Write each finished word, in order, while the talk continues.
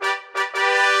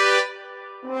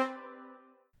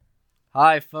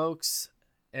Hi, folks,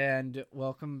 and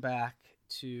welcome back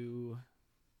to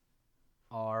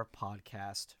our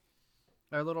podcast.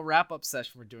 Our little wrap-up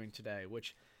session we're doing today,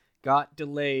 which got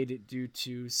delayed due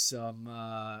to some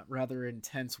rather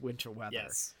intense winter weather.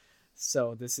 Yes.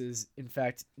 So this is, in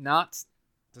fact, not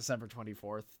December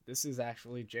 24th. This is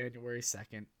actually January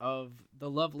 2nd of the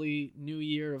lovely new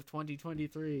year of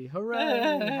 2023. Hooray!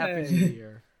 Hey! Happy New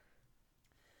Year.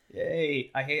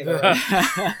 Yay! I hate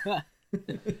her.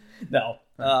 No.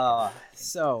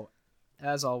 So,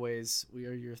 as always, we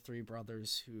are your three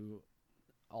brothers who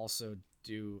also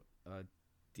do a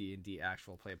D&D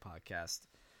actual play podcast.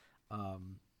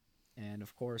 And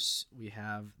of course, we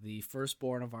have the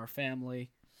firstborn of our family.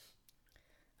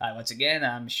 Hi, once again,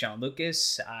 I'm Sean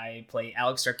Lucas. I play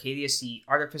Alex Arcadius, the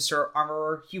Artificer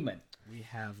Armorer Human. We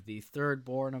have the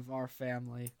thirdborn of our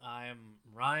family. I'm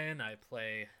Ryan. I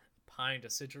play Pine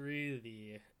Desideri,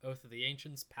 the Oath of the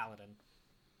Ancients Paladin.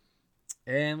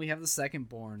 And we have the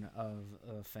secondborn of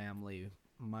a family.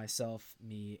 Myself,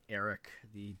 me, Eric,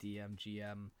 the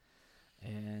DMGM,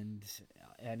 and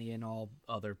any and all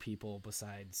other people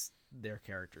besides their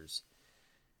characters.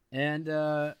 And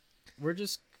we're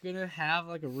just gonna have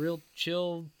like a real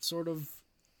chill sort of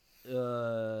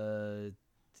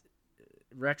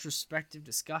retrospective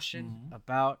discussion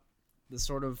about the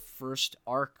sort of first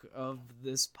arc of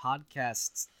this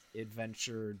podcast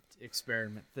adventure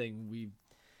experiment thing we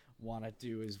want to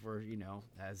do. Is we're,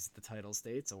 as the title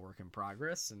states, a work in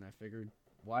progress, and I figured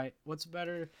what's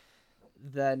better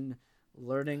than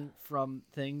learning from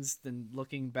things than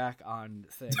looking back on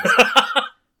things.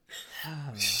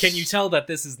 Can you tell that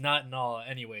this is not in all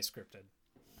anyway scripted?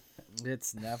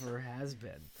 It's never has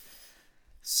been.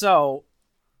 So,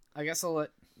 I guess I'll let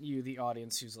you, the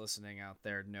audience who's listening out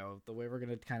there, know the way we're going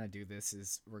to kind of do this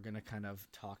is we're going to kind of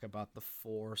talk about the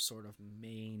four sort of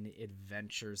main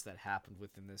adventures that happened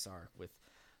within this arc, with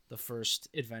the first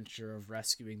adventure of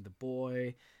rescuing the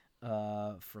boy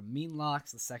from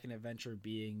Meanlocks, the second adventure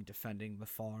being defending the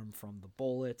farm from the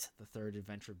bullet, the third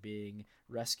adventure being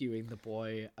rescuing the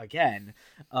boy again,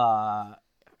 and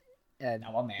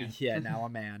Now a man. Yeah, now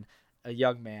a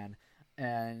young man.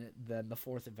 And then the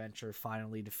fourth adventure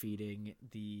finally defeating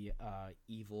the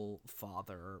evil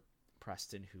father,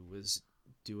 Preston, who was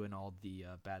doing all the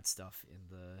bad stuff in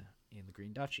the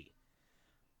Green Duchy.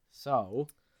 So,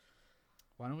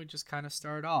 why don't we just kind of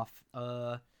start off?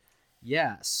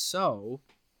 Yeah, so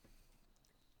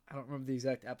I don't remember the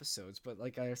exact episodes, but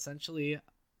like I essentially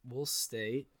will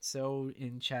state, so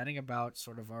in chatting about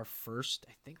sort of our first,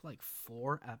 I think like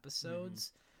 4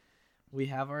 episodes, we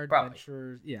have our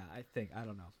adventurers. Yeah, I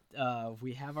don't know.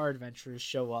 We have our adventurers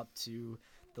show up to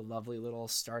the lovely little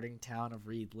starting town of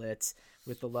Reedlit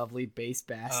with the lovely Base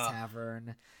Bass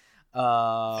Tavern.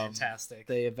 Fantastic.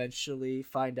 They eventually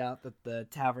find out that the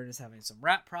tavern is having some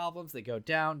rat problems. They go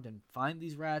down and find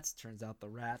these rats. Turns out the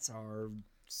rats are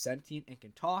sentient and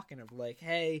can talk and are like,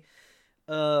 hey,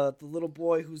 the little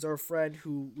boy who's our friend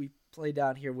who we play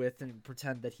down here with and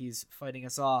pretend that he's fighting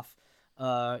us off,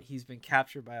 he's been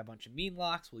captured by a bunch of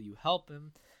Meanlocks. Will you help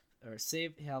him or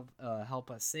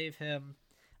help us save him?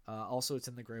 Also, it's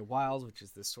in the Grey Wilds, which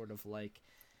is this sort of like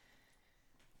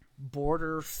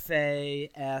border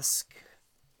fae-esque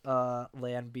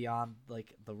land beyond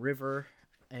like the river,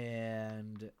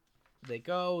 and they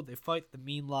fight the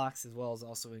Meanlocks, as well as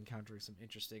also encountering some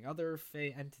interesting other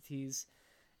fae entities,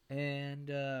 and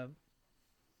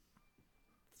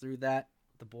through that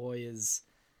the boy is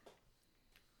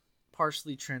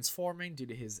partially transforming due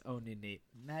to his own innate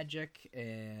magic,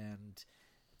 and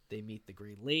they meet the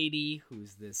Grey Lady,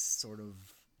 who's this sort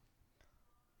of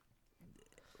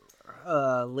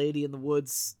lady in the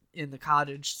woods, in the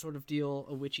cottage sort of deal,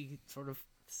 a witchy sort of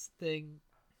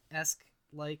thing-esque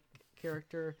like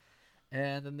character.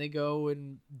 And then they go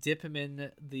and dip him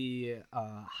in the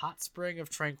hot spring of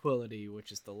tranquility,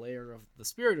 which is the lair of the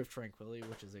spirit of tranquility,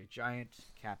 which is a giant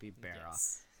capybara.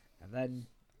 Yes. And then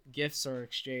gifts are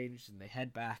exchanged, and they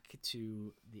head back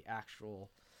to the actual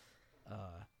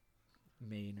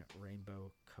main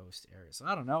Rainbow Coast area. So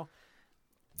I don't know.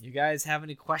 You guys have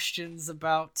any questions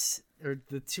about, or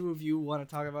the two of you want to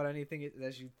talk about anything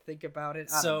as you think about it?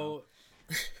 So,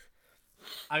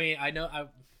 I mean, the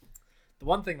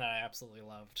one thing that I absolutely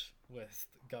loved with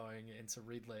going into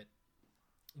Reedlit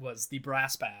was the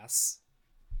brass bass.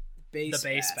 The base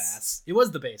bass. It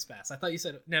was the base bass. I thought you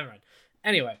said it. Never mind.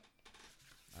 Anyway.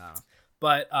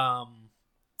 But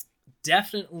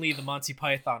definitely the Monty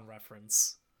Python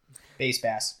reference. Base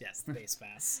Bass. Yes, the base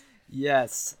bass.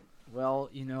 Yes. Well,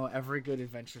 every good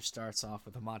adventure starts off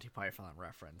with a Monty Python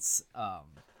reference.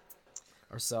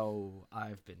 Or so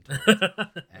I've been told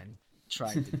and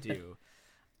tried to do.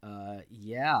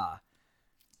 Yeah.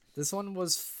 This one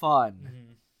was fun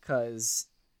Mm-hmm. because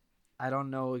I don't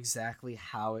know exactly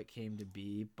how it came to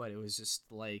be, but it was just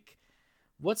like,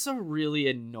 what's a really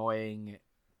annoying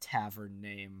tavern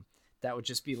name that would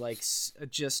just be like,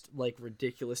 just like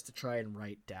ridiculous to try and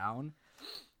write down?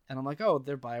 And I'm like, oh,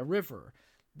 they're by a river.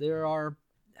 There are,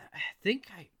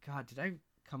 God, did I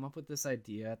come up with this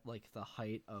idea at like the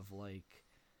height of like,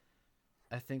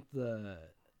 I think there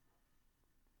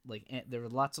were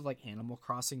lots of like Animal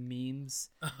Crossing memes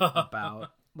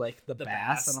about like the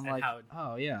bass, and I'm like,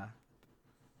 oh yeah.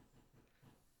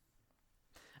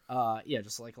 Yeah,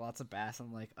 just like lots of bass.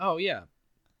 I'm like, oh yeah,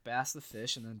 bass the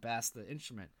fish and then bass the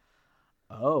instrument.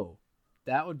 Oh,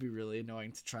 that would be really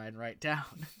annoying to try and write down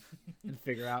and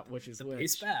figure out which is the which.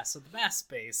 bass bass or the bass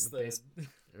bass. Or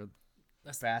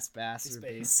bass or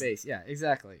bass. Yeah,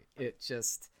 exactly. It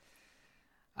just,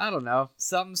 I don't know,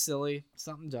 something silly,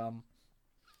 something dumb.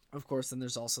 Of course, then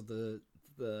there's also the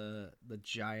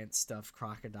giant stuffed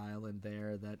crocodile in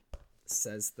there that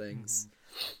says things.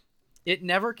 Mm-hmm. It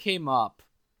never came up,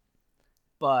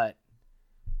 but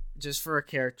just for a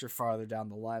character farther down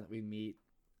the line that we meet,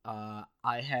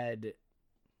 I had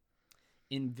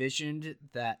envisioned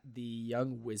that the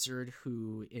young wizard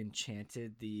who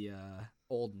enchanted the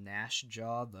old Nash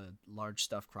Jaw, the large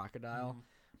stuffed crocodile,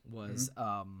 was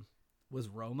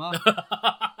Roma.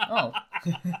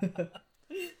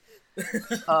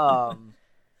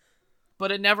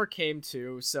 But it never came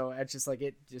to, so it's just like,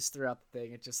 it just throughout the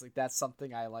thing, it's just like, that's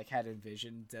something I like had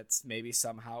envisioned that's maybe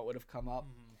somehow it would have come up.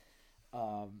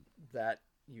 That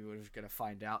you were going to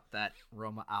find out that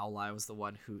Roma Owleye was the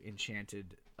one who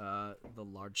enchanted the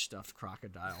large stuffed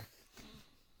crocodile.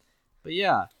 But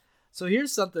yeah, so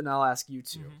here's something I'll ask you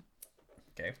two.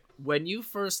 Okay. When you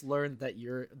first learned that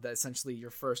essentially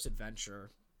your first adventure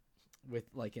with,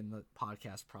 like, in the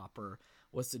podcast proper,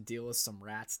 was to deal with some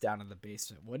rats down in the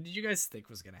basement, what did you guys think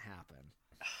was going to happen?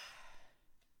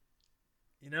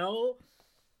 You know,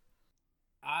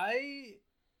 I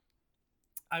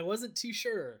wasn't too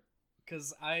sure,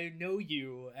 because I know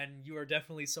you, and you are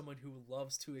definitely someone who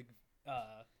loves to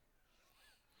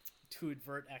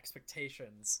avert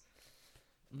expectations.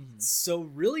 So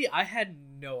really, I had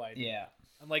no idea. Yeah.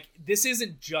 I'm like, this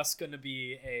isn't just going to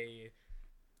be a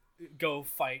go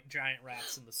fight giant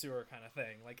rats in the sewer kind of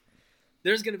thing. Like,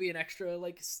 there's going to be an extra,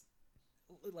 like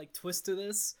twist to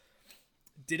this.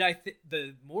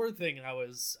 The more thing I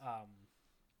was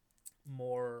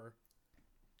more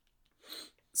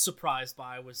surprised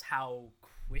by was how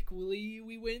quickly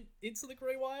we went into the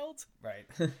Grey Wild. Right.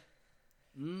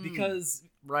 Because,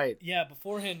 right. Yeah,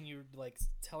 beforehand you were, like,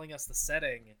 telling us the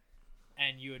setting,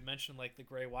 and you had mentioned, like, the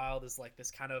Grey Wild is, like,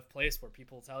 this kind of place where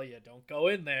people tell you, don't go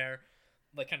in there.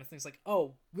 Like, kind of things like,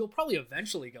 oh, we'll probably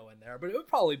eventually go in there, but it would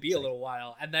probably be a little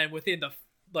while. And then within the,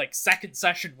 like, second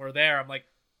session we're there, I'm like,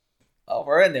 oh,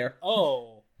 we're in there.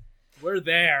 Oh, we're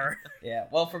there. Yeah,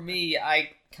 well, for me, I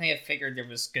kind of figured there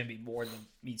was going to be more than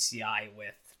meets the eye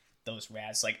with those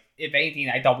rats. Like, if anything,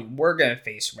 I thought we were going to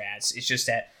face rats. It's just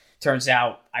that, turns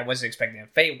out, I wasn't expecting a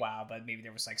Feywild, but maybe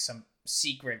there was, like, some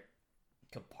secret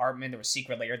compartment or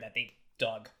secret layer that they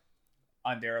dug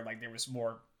under. Like, there was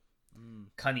more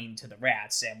cunning to the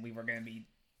rats, and we were going to be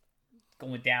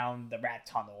going down the rat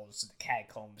tunnels, the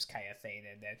catacombs kind of thing,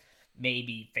 and then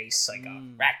maybe face, like, a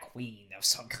rat queen of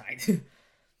some kind.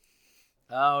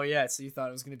 Oh, yeah, so you thought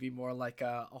it was going to be more like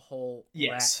a whole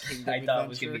yes, rat kingdom I thought it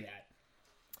was going to be that.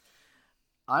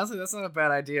 Honestly, that's not a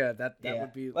bad idea. That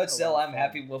would be... But still, I'm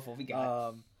happy with what we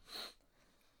got.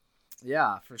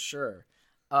 Yeah, for sure.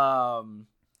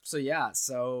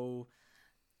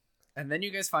 And then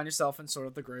you guys find yourself in sort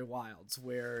of the Grey Wilds,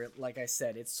 where, like I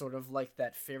said, it's sort of like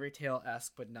that fairy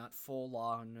tale-esque, but not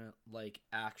full-on, like,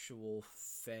 actual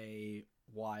Fey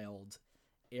wild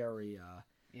area.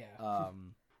 Yeah.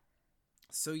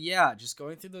 So yeah, just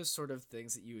going through those sort of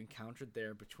things that you encountered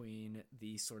there between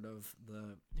the sort of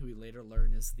who we later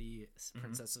learn is the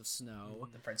Princess of Snow.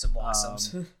 The Prince of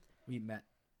Blossoms. We met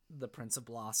the Prince of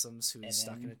Blossoms, who was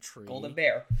stuck in a tree. Golden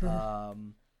Bear.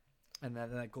 And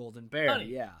then that Golden Bear, Honey.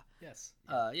 yeah. Yes.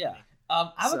 Yeah.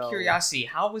 Out of curiosity,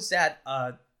 how was that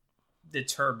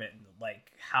determined?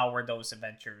 Like, how were those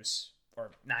adventures,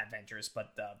 or not adventures,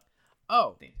 but the...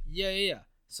 Oh, yeah.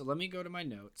 So let me go to my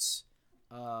notes.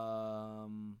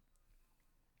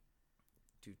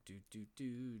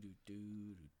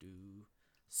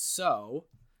 So,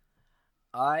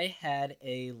 I had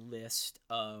a list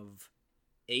of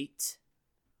 8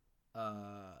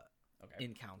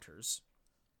 encounters.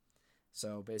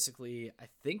 So basically, I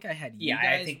think I had you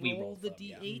guys roll the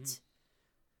D8.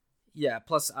 Yeah,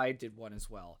 plus I did one as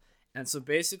well. And so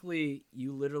basically,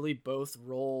 you literally both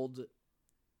rolled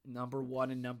number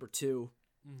 1 and number 2.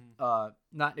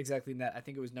 Not exactly that. I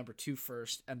think it was number 2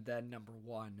 first, and then number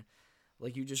 1.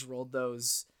 Like, you just rolled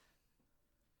those.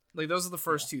 Like, those are the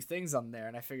first 2 things on there,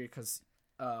 and I figured because,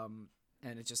 and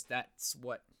it's just that's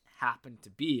what happened to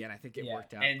be, and I think it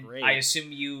worked out and great. I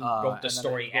assume you wrote the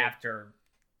story after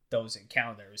those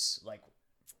encounters, like.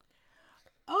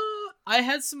 I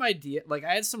had some idea, like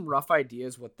I had some rough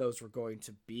ideas what those were going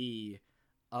to be,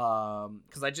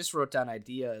 because I just wrote down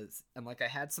ideas, and like I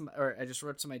just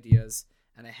wrote some ideas,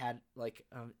 and I had like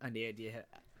an idea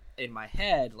in my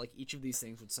head, like each of these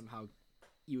things would somehow,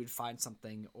 you would find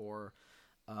something or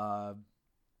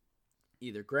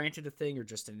either granted a thing or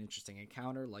just an interesting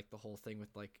encounter, like the whole thing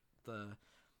with like the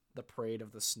parade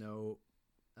of the snow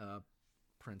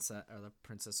princess or the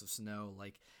princess of snow,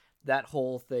 like that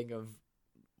whole thing of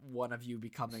one of you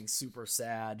becoming super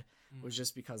sad was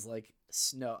just because like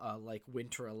snow like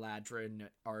winter Eladrin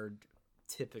are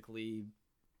typically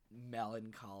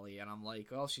melancholy, and I'm like,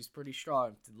 well, she's pretty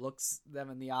strong, looks them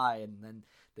in the eye, and then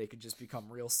they could just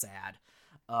become real sad.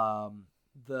 And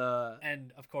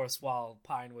of course, while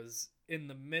Pine was in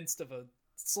the midst of a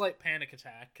slight panic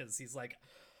attack, because he's like,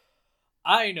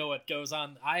 I know what goes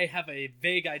on, I have a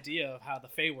vague idea of how the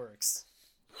Fae works,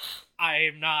 I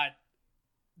am not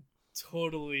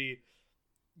totally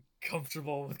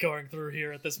comfortable with going through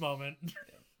here at this moment.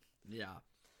 Yeah.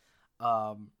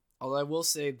 Although I will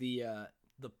say the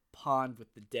pond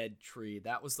with the dead tree,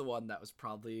 that was the one that was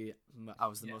probably I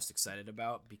was the most excited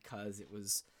about, because it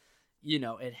was, you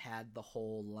know, it had the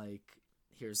whole like,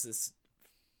 here's this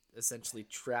essentially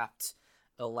trapped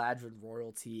Eladrin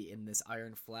royalty in this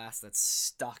iron flask that's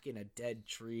stuck in a dead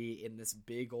tree in this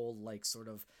big old like sort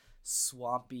of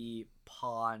swampy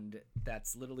pond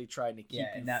that's literally trying to keep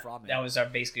you from it. That was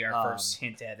basically our first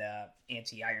hint at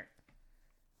anti-Iron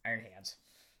Hands.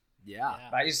 Yeah.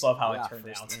 But I just love how it turned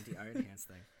out. Anti-Iron Hands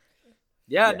thing.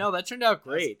 Yeah, no, that turned out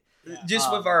great.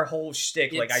 Just with our whole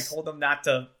shtick, like I told them not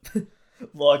to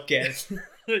look at.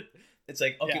 It's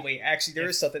like, okay, wait, actually there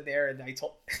is something there, and I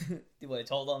told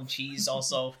them cheese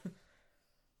also.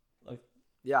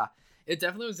 Yeah, it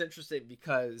definitely was interesting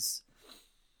because,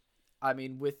 I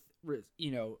mean, with,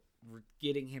 you know,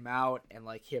 getting him out and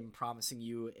like him promising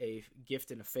you a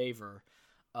gift and a favor,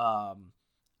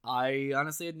 I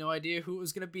honestly had no idea who it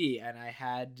was going to be, and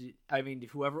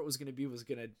whoever it was going to be was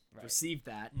going to receive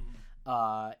that.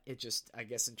 It just, I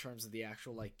guess in terms of the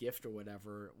actual like gift or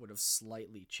whatever, would have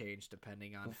slightly changed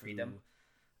depending on freedom.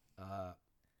 But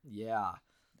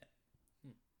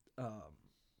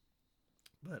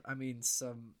I mean,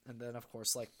 and then of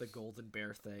course like the golden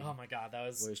bear thing. Oh my god, that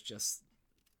was just.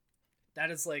 That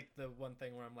is like the one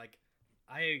thing where I'm like,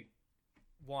 I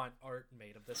want art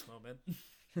made of this moment.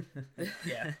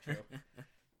 Yeah, true.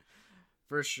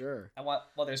 For sure.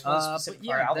 There's one specific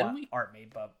part I want art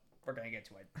made, but we're gonna get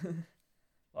to it.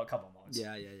 Well, a couple moments.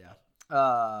 Yeah.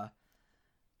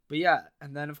 But yeah,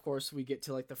 and then of course we get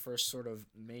to like the first sort of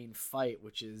main fight,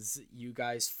 which is you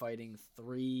guys fighting the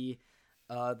 3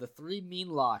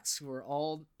 Meanlocks, who are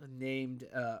all named,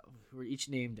 who are each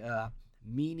named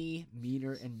Meanie,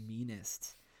 Meaner, and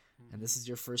Meanest. And this is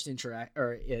your first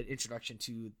introduction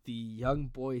to the young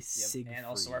boy Siegfried. And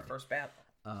also our first battle.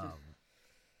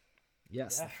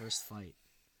 Yes, the first fight.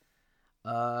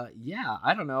 I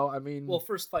don't know. I mean, well,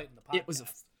 first fight in the podcast. It was a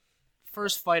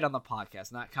first fight on the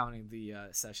podcast, not counting the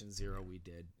session 0 we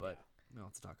did, but no,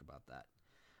 let's talk about that.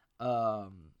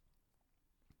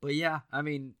 But yeah, I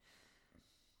mean,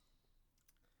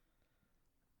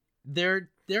 they're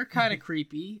kind of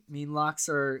creepy. Meanlocks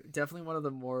are definitely one of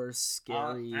the more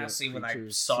scary. Honestly, when I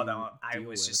saw them, I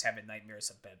was just having nightmares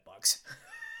of bed bugs.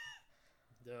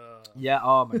 Yeah.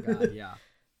 Oh my god. Yeah.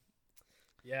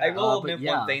 Yeah. I will admit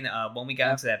one thing. When we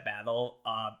got into that battle,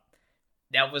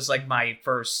 that was like my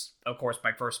first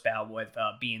battle with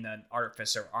being an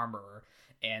artificer armorer,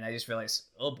 and I just realized,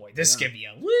 oh boy, this can be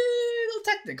a little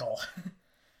technical.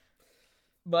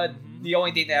 But the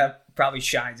only thing that probably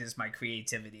shines is my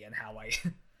creativity and how I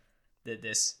did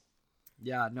this.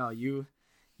 Yeah, no, you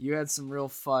had some real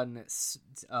fun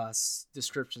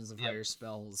descriptions of how your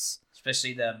spells,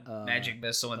 especially the magic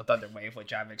missile and thunder wave,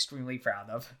 which I'm extremely proud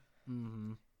of.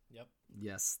 Mm-hmm. Yep.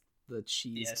 Yes, the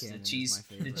cheese cannon.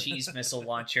 The cheese missile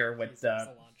launcher with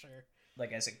the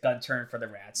like as a gun turn for the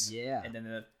rats. Yeah, and then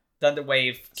the thunder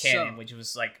wave cannon, which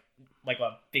was like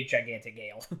a big gigantic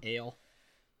ale.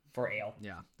 For ale.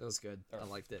 Yeah, that was good. I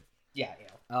liked it. Yeah,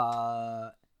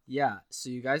 ale. Yeah, so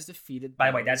you guys defeated.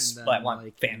 By the way, that's what I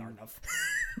want fan art of.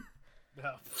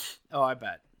 Oh, I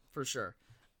bet. For sure.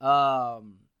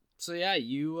 So yeah,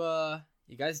 you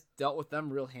you guys dealt with them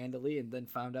real handily, and then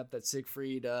found out that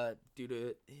Siegfried, due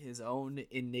to his own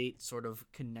innate sort of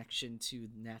connection to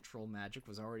natural magic,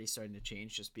 was already starting to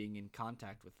change just being in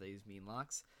contact with these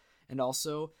Meanlocks. And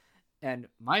also, and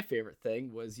my favorite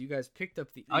thing was you guys picked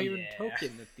up the iron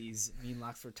token that these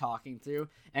Meanlocks were talking through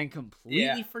and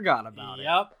completely forgot about it.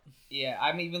 Yeah,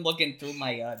 I'm even looking through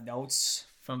my notes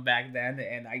from back then,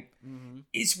 and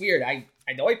it's weird. I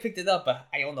know I picked it up, but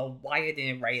I don't know why I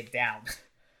didn't write it down.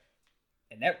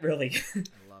 And that really, I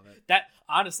love it. That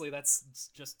honestly, that's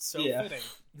just so fitting.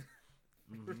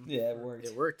 Yeah, it worked.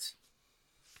 It worked.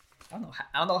 I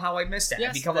don't know how I missed that.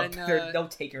 Yes, I become a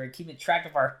note taker and keeping track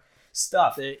of our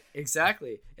stuff.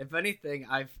 Exactly. If anything,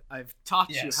 I've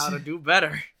taught you how to do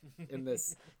better in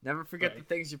this. Never forget the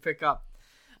things you pick up.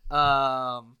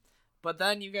 But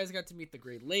then you guys got to meet the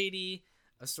Great Lady,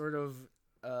 a sort of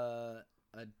a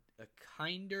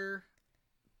kinder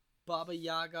Baba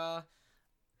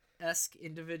Yaga-esque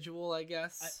individual, I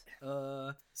guess.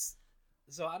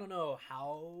 So I don't know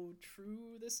how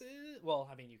true this is. Well,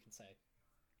 I mean, you can say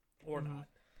or not.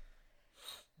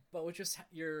 But with just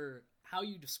how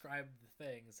you describe the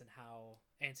things and how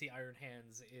Auntie Iron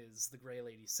Hands is the Grey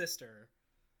Lady's sister,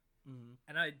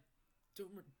 and I don't.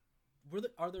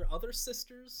 Are there other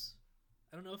sisters?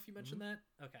 I don't know if you mentioned that.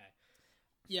 Okay.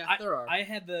 Yeah, there are. I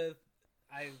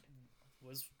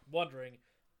was wondering,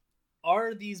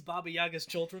 are these Baba Yaga's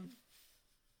children?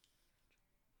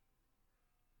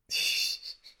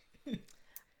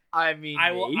 I mean,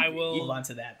 I will hold on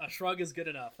to that. A shrug is good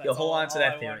enough. You'll hold on to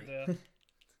that theory.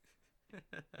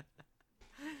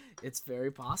 It's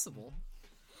very possible.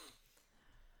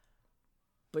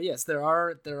 But yes, there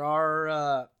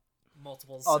are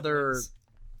multiple other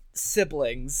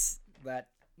siblings that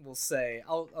will say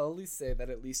I'll at least say that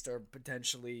at least are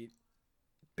potentially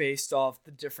based off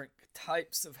the different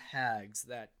types of hags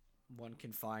that one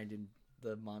can find in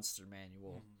the monster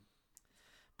manual.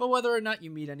 But whether or not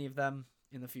you meet any of them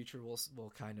in the future,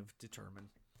 we'll kind of determine.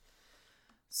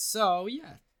 So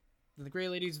yeah, the Grey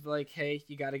Lady's like, hey,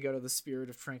 you got to go to the Spirit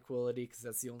of Tranquility because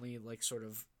that's the only like sort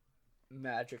of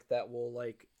magic that will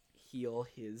like heal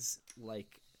his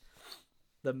like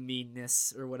the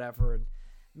meanness or whatever. And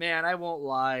man, I won't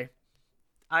lie,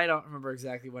 I don't remember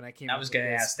exactly when I came. I was gonna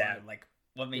ask that, like,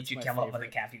 what made you come up with a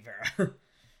capybara?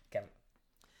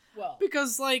 Well,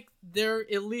 because like they're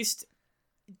at least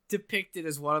depicted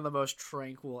as one of the most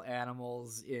tranquil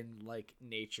animals in like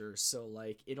nature, so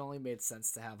like it only made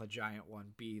sense to have a giant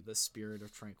one be the Spirit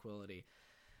of Tranquility.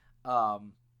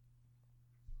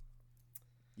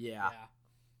 Yeah.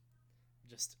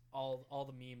 Just all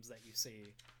the memes that you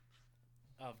see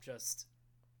of just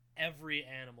every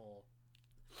animal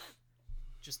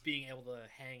just being able to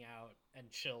hang out and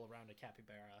chill around a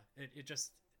capybara. It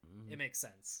just it makes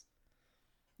sense.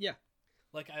 Yeah.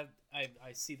 Like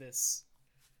I see this.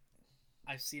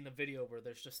 I've seen a video where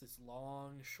there's just this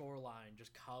long shoreline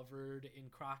just covered in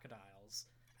crocodiles,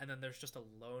 and then there's just a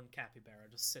lone capybara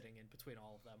just sitting in between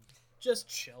all of them, just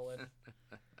chilling.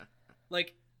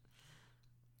 Like,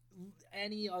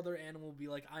 any other animal would be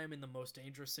like, I am in the most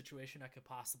dangerous situation I could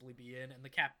possibly be in, and the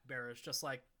capybara is just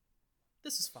like,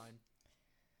 this is fine.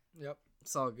 Yep,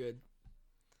 it's all good.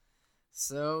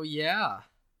 So, yeah.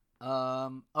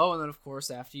 And then, of course,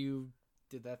 after you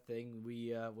did that thing,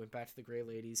 we went back to the Grey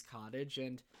Lady's cottage,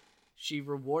 and she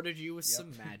rewarded you with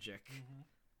some magic.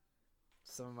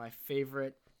 Some of my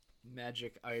favorite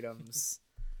magic items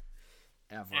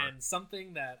ever. And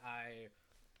something that I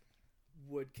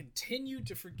would continue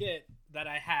to forget that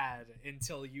I had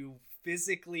until you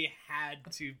physically had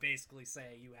to basically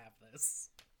say you have this.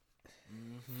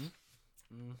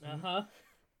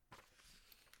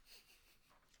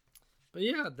 But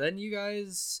yeah, then you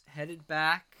guys headed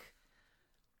back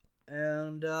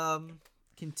and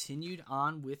continued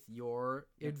on with your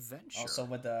adventure. Also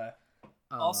with the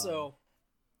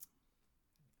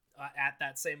at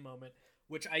that same moment,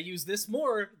 which I use this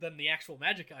more than the actual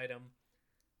magic item,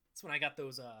 it's when I got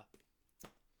those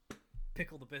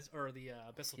pickled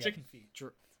abyssal chicken feet.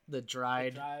 The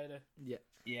dried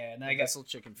yeah, and I got abyssal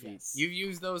chicken feet. Yes. You've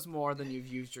used those more than you've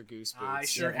used your goose boots. I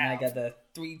sure have. And I got the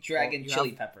 3 dragon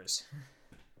chili peppers.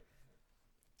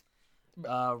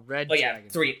 Red dragon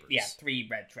peppers. 3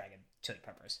 red dragon chili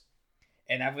peppers.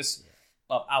 And I was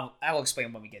well, I'll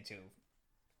explain when we get to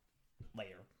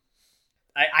later.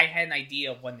 I had an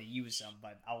idea of when to use them,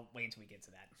 but I'll wait until we get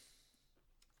to that.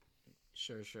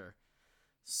 Sure.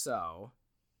 So,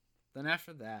 then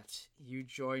after that, you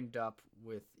joined up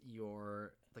with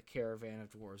the caravan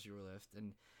of dwarves you were with,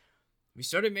 and we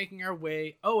started making our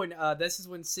way. Oh, and this is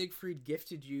when Siegfried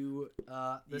gifted you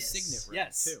the signet ring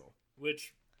too.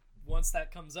 Which once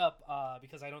that comes up,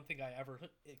 because I don't think I ever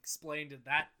explained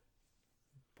that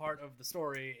part of the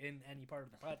story in any part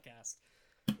of the podcast.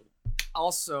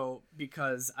 Also,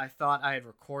 because I thought I had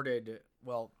recorded,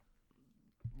 well,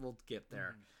 we'll get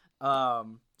there.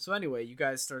 So anyway, you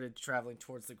guys started traveling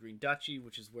towards the Green Duchy,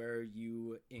 which is where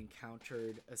you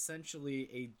encountered essentially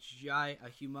a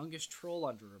humongous troll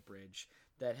under a bridge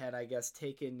that had, I guess,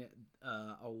 taken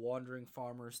a wandering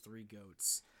farmer's 3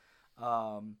 goats.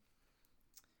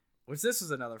 Which this was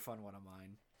another fun one of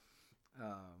mine.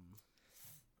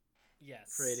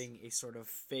 Yes. Creating a sort of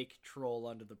fake troll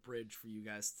under the bridge for you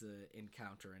guys to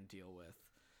encounter and deal with.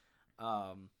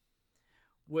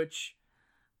 Which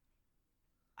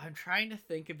I'm trying to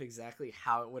think of exactly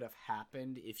how it would have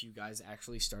happened if you guys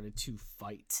actually started to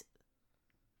fight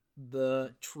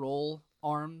the troll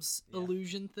arms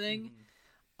illusion thing.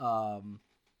 And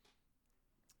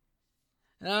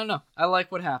I don't know. I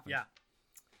like what happened. Yeah.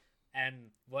 And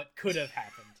what could have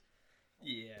happened.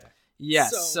 Yeah.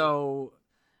 Yes, so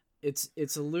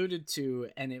it's alluded to,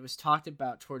 and it was talked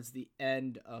about towards the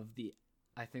end of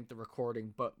I think the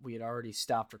recording, but we had already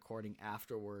stopped recording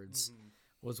afterwards,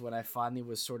 was when I finally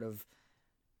was sort of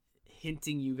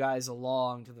hinting you guys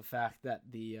along to the fact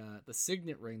that the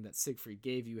signet ring that Siegfried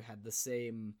gave you had the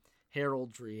same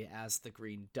heraldry as the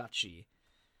Green Duchy.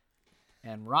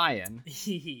 And Ryan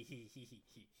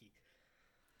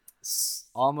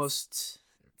almost...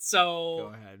 So...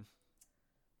 Go ahead.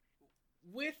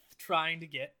 With trying to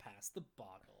get past the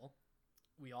boggle,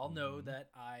 we all know that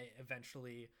I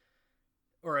eventually,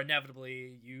 or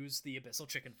inevitably, use the Abyssal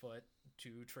Chickenfoot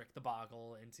to trick the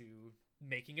boggle into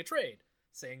making a trade,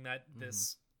 saying that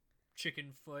this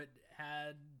Chickenfoot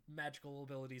had magical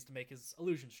abilities to make his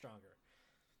illusion stronger.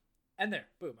 And there,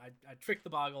 boom, I tricked the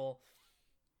boggle,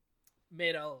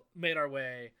 made our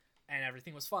way, and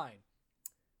everything was fine.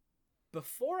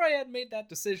 Before I had made that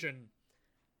decision,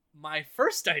 my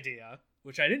first idea,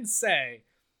 which I didn't say,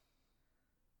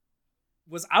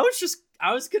 was I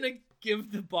was gonna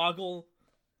give the boggle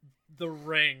the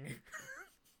ring.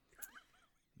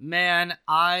 Man,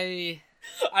 I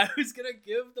was gonna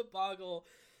give the boggle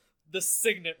the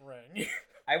signet ring.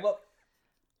 I will.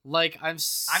 Like, I'm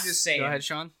just saying. Go ahead,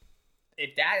 Sean.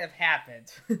 If that had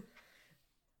happened,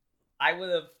 I would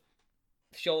have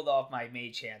showed off my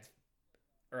mage hand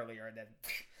earlier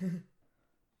than.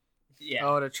 Yeah.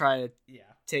 Oh, to try to Yeah.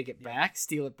 take it back,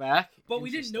 steal it back. But we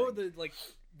didn't know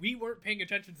we weren't paying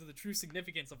attention to the true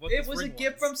significance of what It this was a ring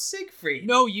gift from Siegfried.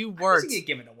 No, you I weren't. wasn't gonna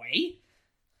give it away.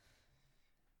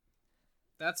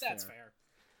 That's fair.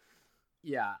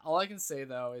 Yeah, all I can say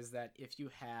though is that if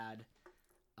you had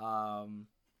and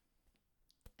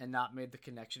not made the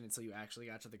connection until you actually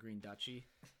got to the Green Duchy,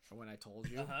 or when I told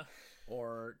you,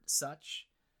 or such,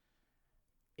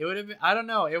 it would have been, I don't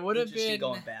know, it would have been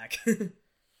going back.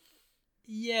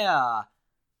 Yeah,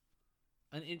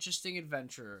 an interesting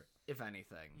adventure, if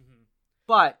anything.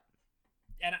 But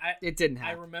and it didn't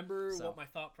happen. I remember what my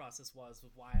thought process was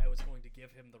with why I was going to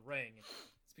give him the ring.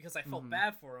 It's because I felt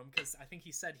bad for him, because I think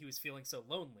he said he was feeling so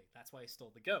lonely. That's why he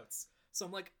stole the goats. So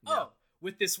I'm like,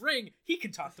 with this ring, he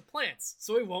can talk to plants,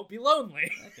 so he won't be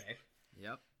lonely. Okay.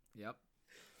 Yep.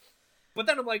 But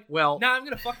then I'm like, well, nah, I'm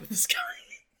gonna fuck with this guy.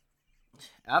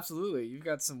 Absolutely. You've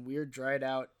got some weird dried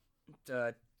out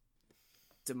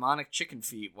demonic chicken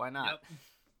feet. Why not?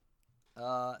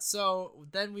 Yep. So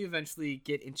then we eventually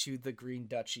get into the Green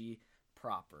Duchy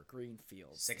proper,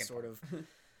 Greenfields, sort of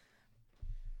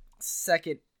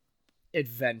second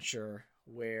adventure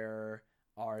where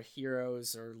our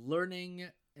heroes are learning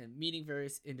and meeting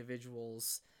various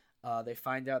individuals. They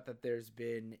find out that there's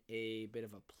been a bit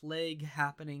of a plague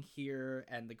happening here,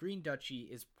 and the Green Duchy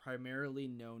is primarily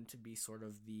known to be sort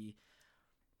of the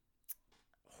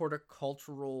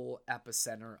horticultural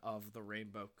epicenter of the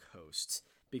Rainbow Coast,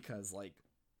 because like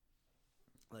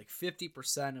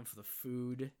 50% of the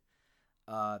food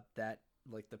that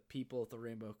like the people of the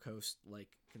Rainbow Coast like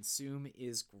consume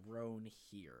is grown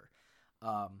here.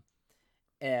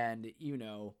 And you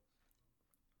know,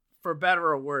 for better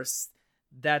or worse,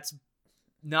 that's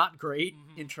not great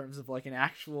in terms of like an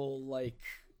actual like,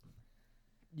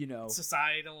 you know,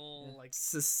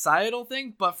 societal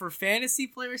thing, but for fantasy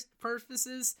players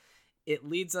purposes, it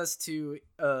leads us to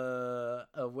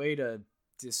a way to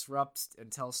disrupt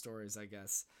and tell stories, I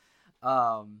guess.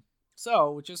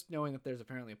 So just knowing that there's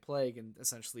apparently a plague and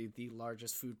essentially the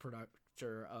largest food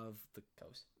producer of the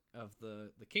coast of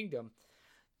the kingdom,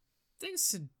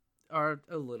 things are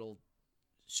a little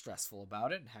stressful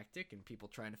about it and hectic, and people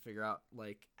trying to figure out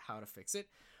like how to fix it.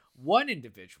 One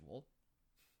individual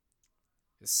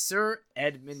is Sir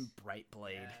Edmund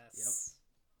Brightblade. Yes.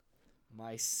 Yep.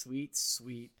 My sweet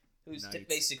Who's knight.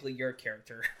 basically your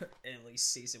character in at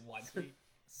least season 1.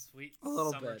 Sweet A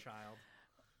little summer bit. child.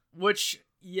 Which,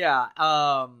 yeah,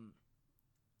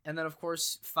 and then of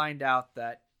course find out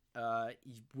that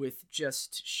with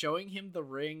just showing him the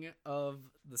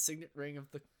signet ring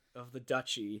of the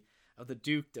duchy of the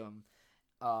dukedom,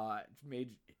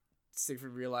 made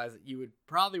Siegfried realize that you would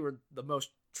probably were the most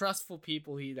trustful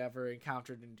people he'd ever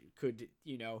encountered and could,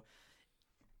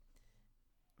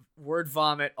 word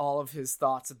vomit all of his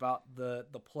thoughts about the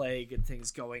plague and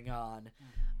things going on,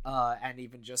 and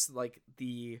even just like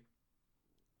the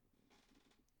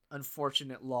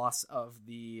unfortunate loss of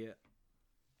the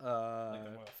Like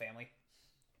the royal family.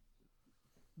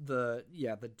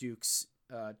 the duke's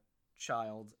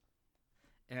child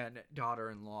and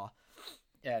daughter-in-law,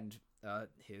 and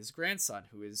his grandson,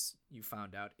 who is, you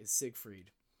found out, is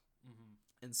Siegfried.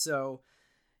 And so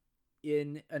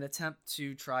in an attempt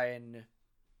to try and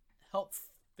help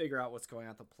figure out what's going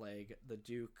on with the plague, the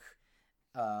duke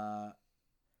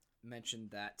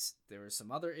mentioned that there were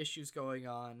some other issues going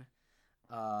on,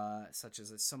 such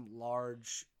as some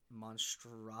large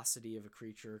monstrosity of a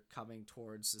creature coming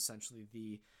towards essentially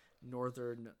the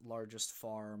northern largest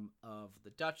farm of the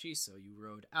duchy. So you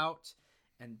rode out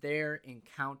and there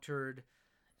encountered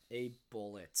a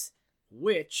bullet,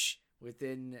 which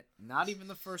within not even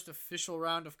the first official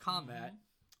round of combat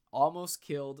almost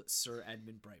killed Sir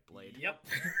Edmund Brightblade. Yep.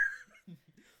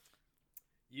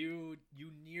 You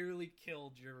nearly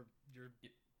killed your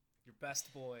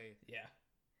best boy. Yeah.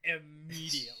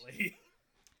 Immediately.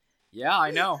 Yeah,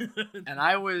 I know. And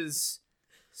I was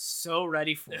so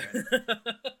ready for it.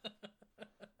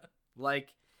 Like,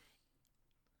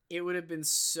 it would have been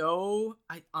so...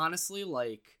 I honestly,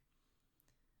 like...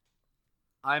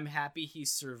 I'm happy he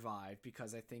survived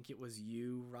because I think it was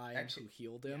you, Ryan, who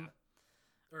healed him.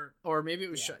 Yeah. Or maybe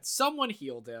it was... Someone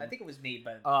healed him. I think it was me,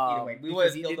 but either way, we would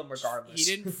have healed him regardless.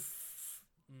 He didn't...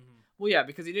 Well, yeah,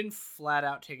 because he didn't flat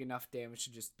out take enough damage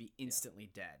to just be instantly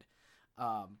dead.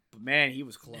 But man, he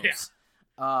was close.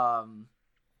 Yeah.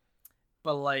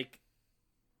 But like,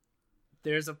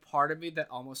 there's a part of me that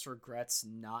almost regrets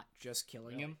not just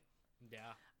killing him.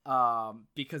 Yeah.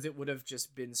 Because it would have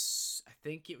just been, I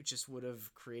think it just would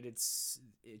have created,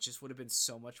 it just would have been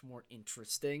so much more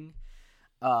interesting,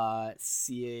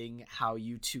 seeing how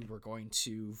you two were going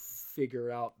to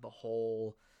figure out the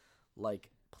whole, like,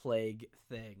 plague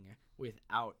thing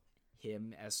without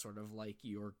him as sort of like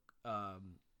your,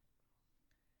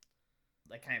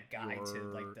 like kind of guide to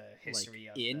like the history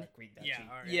of the Green Duchy.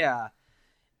 Yeah,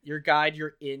 your guide,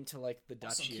 you're into like the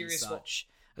Also, duchy and such.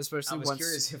 Especially I was once...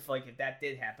 curious if like if that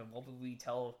did happen, what would we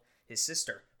tell his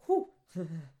sister? Whew.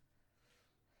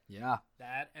 Yeah.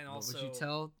 That, and also what would you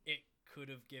tell? It could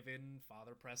have given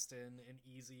Father Preston an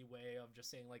easy way of just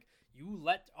saying like, you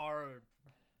let our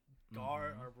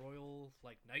guard, our royal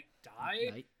like knight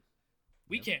die.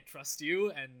 We can't trust you,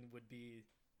 and would be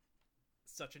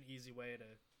such an easy way to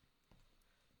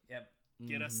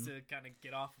get us to kind of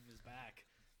get off of his back.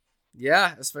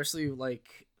 Yeah, especially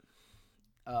like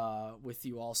with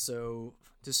you also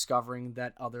discovering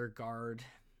that other guard,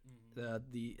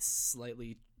 the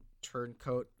slightly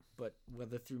turncoat, but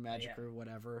whether through magic or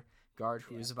whatever, guard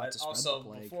who was about to spread the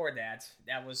plague. Before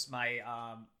that was my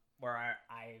where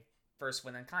I first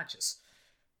went unconscious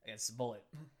against the bullet.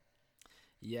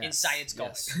 Yes, inside its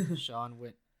gullet. Yes. Sean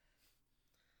went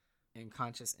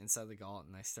unconscious inside the gullet,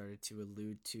 and I started to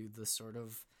allude to the sort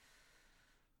of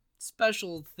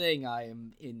special thing I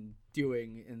am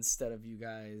doing instead of you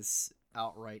guys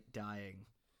outright dying,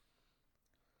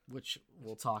 which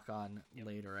we'll talk on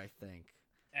later, I think.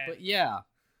 But yeah,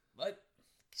 but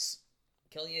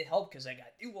killing it helped because I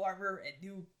got new armor and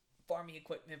new farming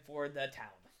equipment for the town.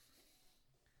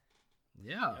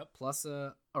 Yeah, plus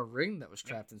a ring that was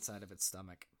trapped inside of its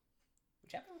stomach,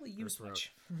 which I haven't really used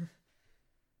much.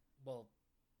 Well,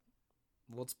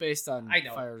 it's based on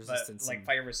fire resistance, like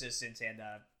fire resistance and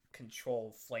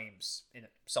control flames in a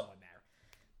somewhat manner.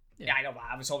 Yeah, I know.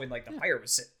 I was hoping like the fire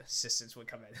resistance would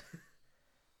come in.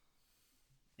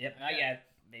 Yep, not yet.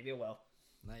 Maybe it will.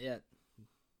 Not yet.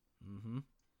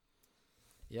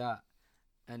 Yeah.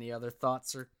 Any other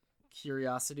thoughts or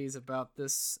curiosities about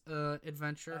this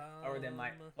adventure? Other than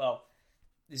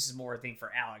this is more a thing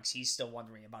for Alex. He's still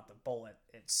wondering about the bullet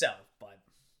itself, but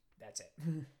that's it.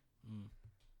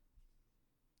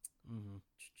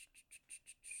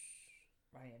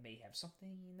 Ryan may have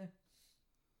something.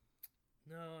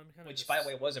 No, I'm kind of. Which, by the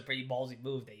way, was a pretty ballsy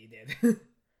move that you did.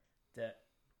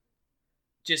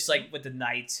 Just like with the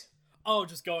knight. Oh,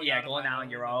 just going. Yeah, going out on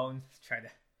your own, trying to.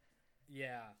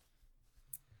 Yeah.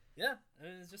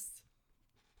 It's just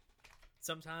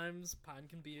sometimes Pine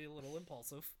can be a little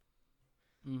impulsive.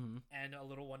 and a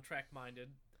little one-track minded,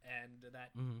 and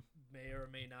that may or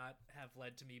may not have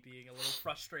led to me being a little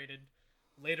frustrated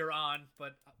later on,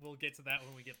 but we'll get to that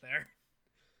when we get there.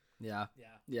 Yeah,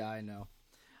 I know.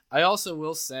 I also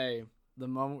will say, the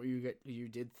moment where you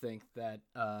did think that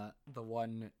the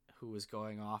one who was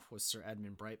going off was Sir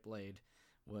Edmund Brightblade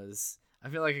was, I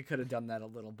feel like I could have done that a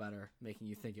little better, making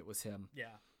you think it was him.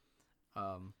 Yeah.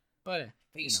 But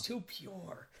he's too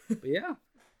pure. But yeah,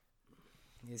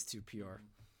 he's too pure.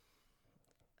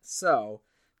 So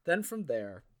then from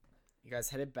there, you guys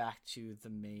headed back to the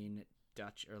main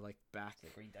Dutch, or like back the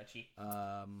Green Duchy.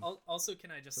 Also,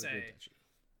 can I just say,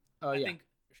 I think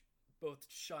both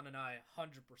Sean and I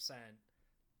 100%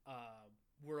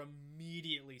 were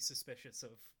immediately suspicious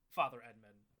of Father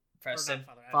Edmund. Preston.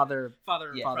 Father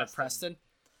Preston.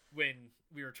 When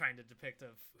we were trying to depict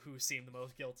of who seemed the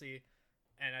most guilty.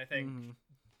 And I think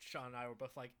Sean and I were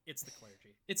both like, it's the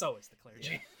clergy. It's always the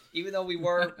clergy. Yeah. Even though we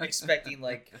were expecting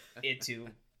like it to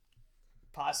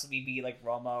possibly be like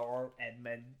Roma or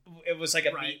Edmund. It was like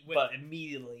but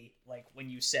immediately, like when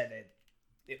you said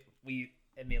it, we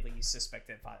immediately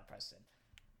suspected Father Preston.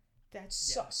 That's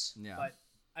sus. Yeah. But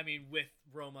I mean, with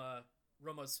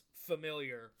Roma's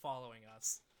familiar following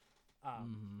us, I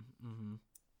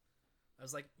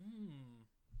was like,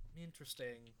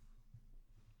 interesting.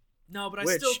 No, but I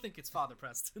still think it's Father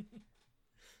Preston.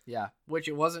 Yeah, which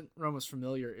it wasn't Roma's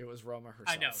familiar, it was Roma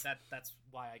herself. I know, that's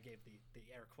why I gave the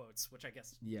air quotes, which I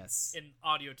guess in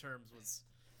audio terms was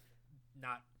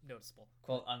not noticeable.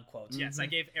 Quote unquote. Yes, I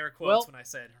gave air quotes when I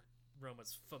said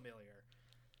Roma's familiar.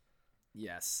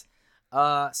 Yes.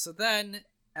 So then,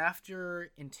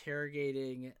 after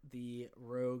interrogating the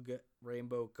rogue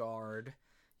Rainbow Guard,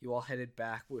 you all headed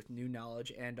back with new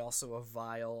knowledge and also a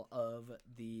vial of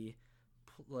the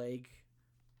plague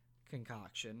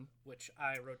concoction, which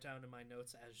I wrote down in my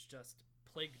notes as just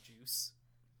plague juice.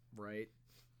 Right.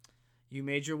 You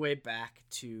made your way back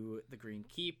to the Green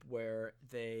Keep, where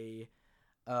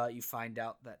you find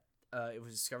out that it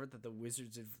was discovered that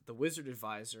the wizard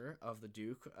advisor of the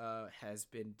Duke has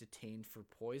been detained for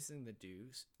poisoning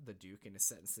the Duke and is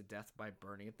sentenced to death by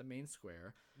burning at the main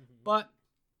square. But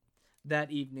that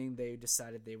evening, they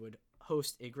decided they would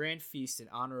host a grand feast in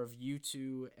honor of you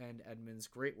two and Edmund's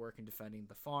great work in defending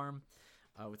the farm,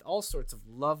 with all sorts of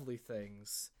lovely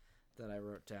things that I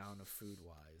wrote down of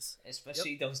food-wise.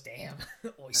 Especially those damn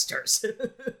oysters.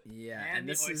 Yeah, and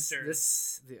the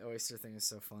oysters. The oyster thing is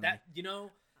so funny. That,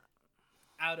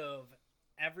 out of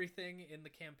everything in the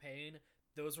campaign,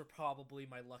 those were probably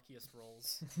my luckiest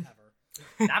rolls ever.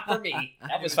 Not for me.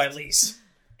 That was my least.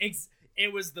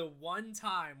 It was the one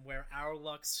time where our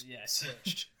luck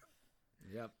switched.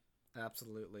 Yep,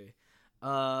 absolutely.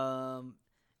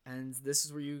 And this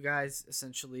is where you guys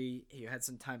you had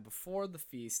some time before the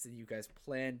feast, and you guys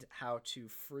planned how to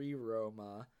free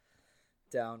Roma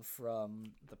down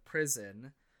from the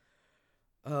prison.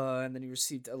 And then you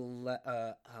received a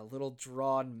little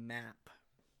drawn map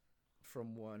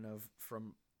from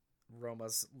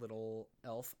Roma's little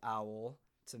elf owl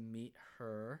to meet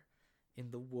her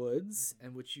in the woods,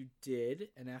 and which you did.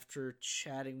 And after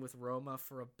chatting with Roma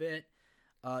for a bit,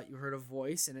 you heard a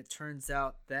voice, and it turns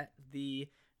out that the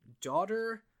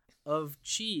daughter of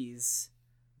Cheese,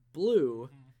 Blue,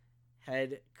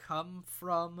 had come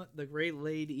from the Great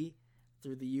Lady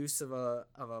through the use of a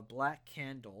black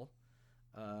candle,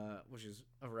 which is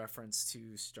a reference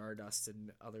to Stardust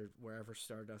and wherever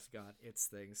Stardust got its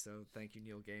thing. So thank you,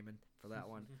 Neil Gaiman, for that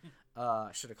one.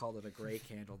 I should have called it a gray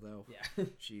candle, though. Yeah.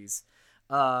 Jeez.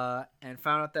 And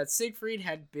found out that Siegfried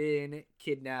had been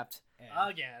kidnapped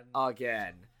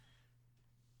again.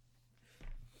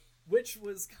 Which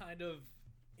was kind of,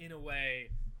 in a way,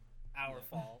 our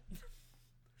fault.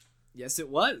 Yes, it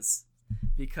was.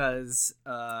 Because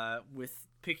with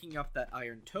picking up that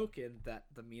iron token that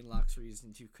the Meanlocks were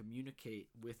using to communicate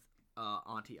with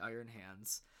Auntie Iron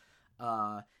Hands,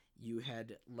 you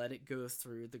had let it go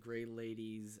through the Grey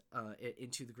Lady's,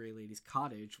 into the Grey Lady's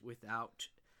cottage without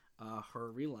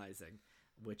her realizing,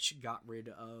 which got rid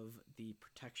of the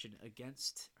protection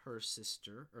against her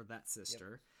sister, or that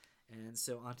sister. Yep. And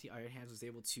so Auntie Iron Hands was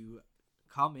able to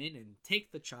come in and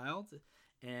take the child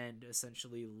and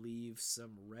essentially leave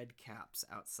some red caps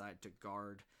outside to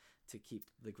guard to keep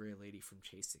the Grey Lady from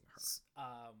chasing her.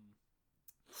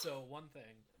 So one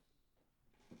thing.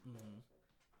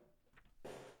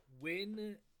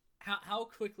 How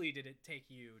quickly did it take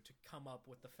you to come up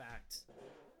with the fact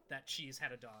that Cheese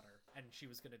had a daughter and she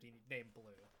was going to be named Blue?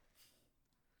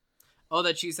 Oh,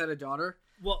 that Cheese had a daughter?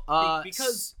 Well,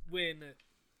 because when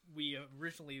we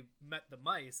originally met the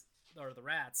mice, or the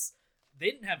rats, they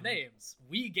didn't have names.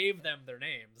 We gave them their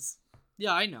names.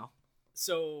 Yeah, I know.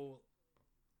 So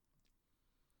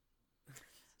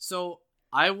So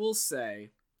I will say,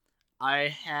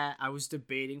 I was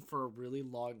debating for a really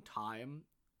long time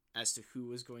as to who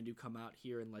was going to come out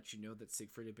here and let you know that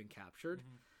Siegfried had been captured.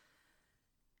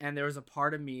 And there was a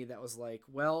part of me that was like,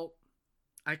 well,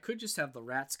 I could just have the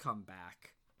rats come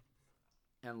back.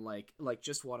 And like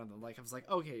just one of them. Like I was like,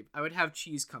 okay, I would have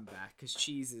Cheese come back because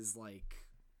Cheese is like,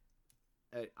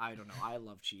 I don't know, I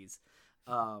love Cheese,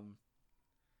 and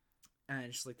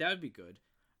just like that would be good.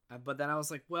 But then I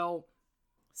was like, well,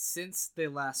 since they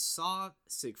last saw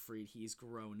Siegfried, he's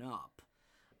grown up,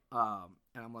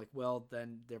 and I'm like, well,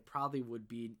 then there probably would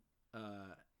be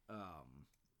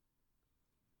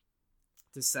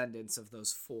descendants of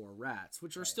those 4 rats,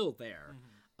 which are still there.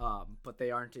 But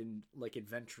they aren't in like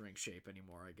adventuring shape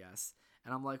anymore, I guess.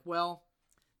 And I'm like, well,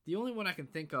 the only one I can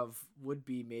think of would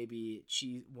be maybe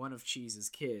one of Cheese's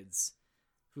kids,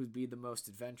 who'd be the most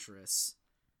adventurous.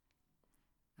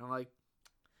 And I'm like,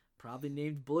 probably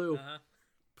named Blue.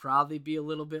 Probably be a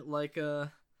little bit like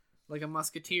a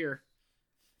musketeer.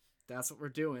 That's what we're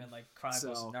doing. And like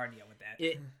Chronicles of Narnia with that.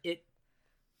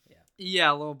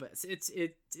 Yeah, a little bit.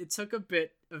 It took a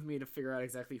bit of me to figure out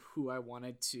exactly who I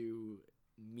wanted to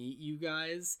meet you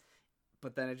guys,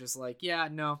 but then it just like, yeah,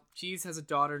 no, Cheese has a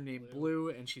daughter named Blue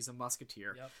and she's a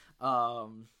musketeer.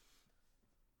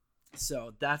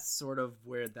 So that's sort of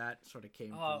where that sort of came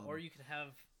from. Or you could have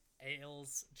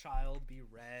Ale's child be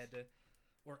red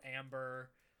or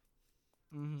amber.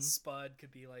 Spud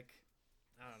could be like,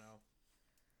 I don't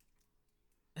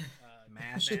know,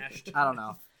 mashed. I don't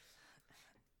know.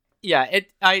 Yeah,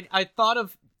 I thought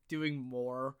of doing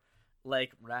more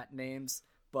like rat names,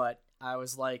 but I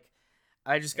was like,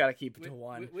 I just gotta keep it to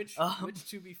one. Which,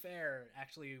 to be fair,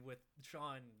 actually, with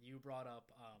Sean, you brought up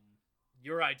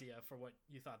your idea for what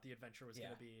you thought the adventure was going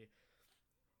to be.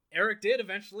 Eric did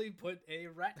eventually put a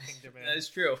rat kingdom in. That is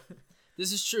true.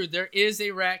 This is true. There is a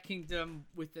rat kingdom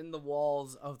within the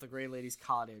walls of the Grey Lady's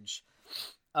cottage.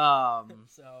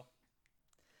 So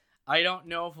I don't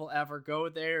know if we'll ever go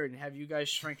there and have you guys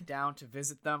shrink down to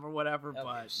visit them or whatever,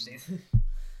 but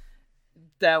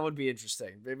that would be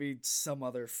interesting. Maybe some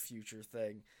other future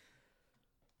thing.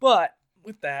 But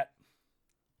with that,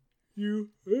 the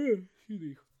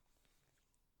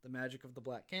magic of the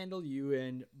black candle, you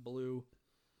and Blue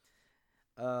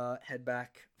head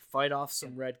back, fight off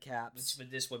some red caps.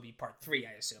 This would be part 3,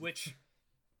 I assume. Which,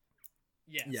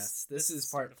 yes, this is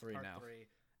part 3 now.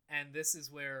 And this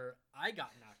is where I got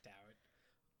knocked out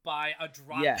by a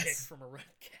drop kick from a red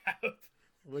cap.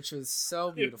 Which was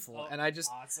so beautiful. And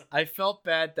awesome. I felt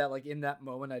bad that like in that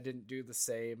moment I didn't do the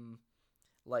same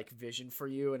like vision for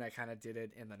you, and I kind of did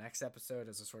it in the next episode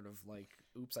as a sort of like,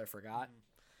 oops, I forgot.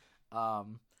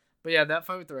 But yeah, that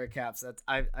fight with the red caps,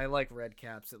 I like red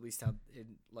caps, at least how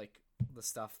in like the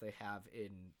stuff they have in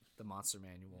the monster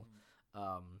manual.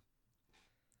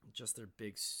 Just their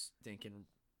big stinking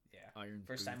iron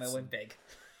First boots. time I went big.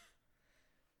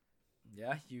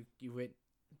 Yeah, you went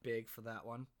big for that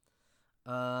one.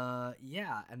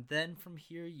 And then from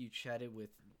here you chatted with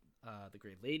the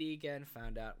Great Lady again,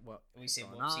 found out what was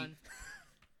going on.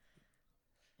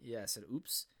 Yeah, I said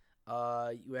oops.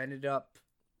 You ended up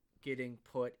getting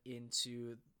put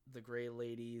into the Grey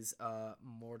Lady's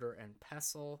mortar and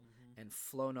pestle and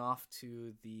flown off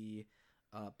to the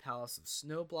Palace of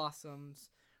Snow Blossoms,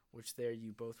 which there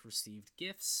you both received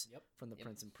gifts from the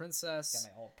Prince and Princess.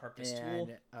 Got my all-purpose tool.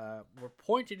 And were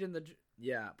pointed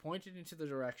into the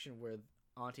direction where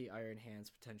Auntie Iron Hands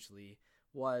potentially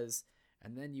was,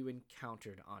 and then you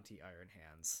encountered Auntie Iron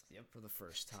Hands for the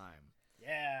first time.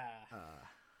 Yeah.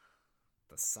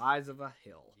 The size of a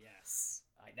hill. Yes.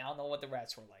 I now know what the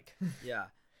rats were like.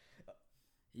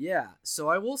 Yeah. So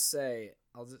I will say,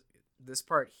 this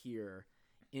part here,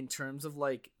 in terms of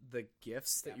like the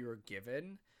gifts that you were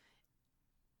given,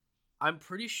 I'm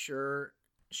pretty sure,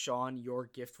 Sean, your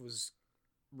gift was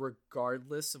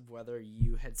regardless of whether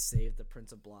you had saved the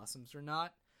Prince of Blossoms or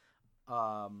not.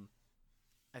 I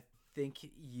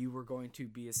think you were going to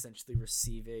be essentially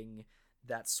receiving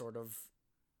that sort of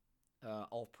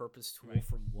all-purpose tool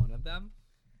from one of them.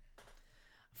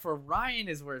 For Ryan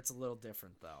is where it's a little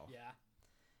different, though. Yeah.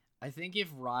 I think if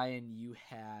Ryan, you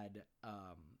had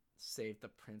saved the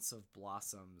Prince of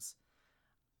Blossoms,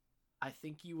 I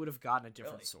think you would have gotten a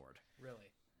different sword.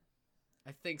 Really?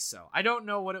 I think so. I don't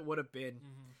know what it would have been.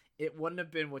 It wouldn't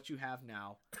have been what you have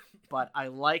now, but I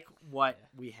like what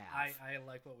we have. I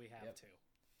like what we have too.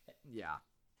 Yeah.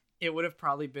 It would have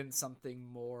probably been something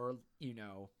more,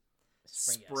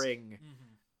 spring.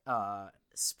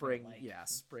 Spring-like. Yeah,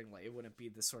 spring-like. It wouldn't be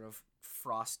the sort of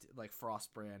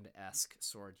Frostbrand-esque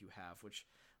sword you have, which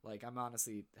Like, I'm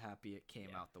honestly happy it came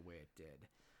Yeah. out the way it did.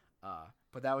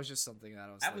 But that was just something that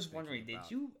I was wondering, did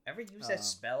you ever use that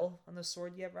spell on the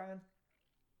sword yet, Ryan?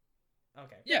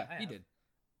 Okay. Yeah, I he have. did.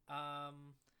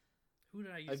 Who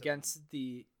did I use Against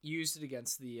the you used it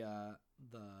against the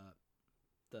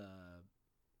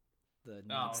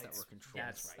knights that it's- were controlled.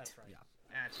 that's right. That's right. Yeah.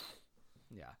 That's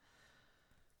Yeah.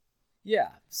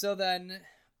 Yeah. So then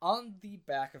on the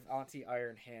back of Auntie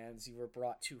Iron Hands, you were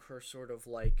brought to her sort of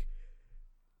like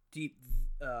deep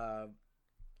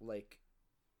like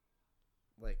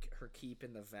her keep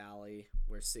in the valley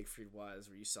where Siegfried was,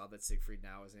 where you saw that Siegfried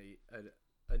now is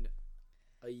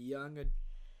a young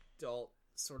adult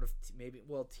sort of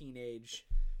teenage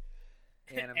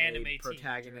anime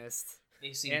protagonist.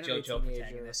 basically Anime JoJo teenager.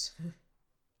 protagonist.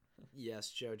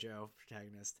 Yes, JoJo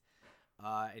protagonist.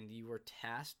 And you were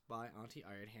tasked by Auntie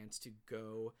Iron Hands to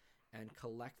go and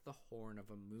collect the horn of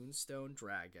a moonstone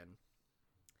dragon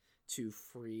to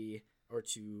free, or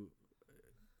to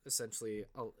essentially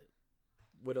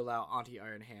would allow Auntie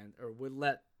Iron Hand, or would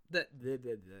let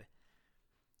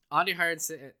Auntie Iron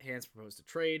Hands propose to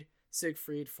trade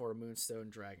Siegfried for a moonstone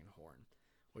dragon horn,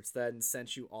 which then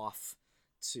sent you off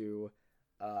to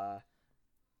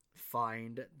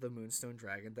find the moonstone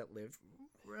dragon that lived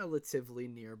relatively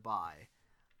nearby.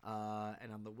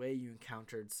 And on the way, you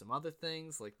encountered some other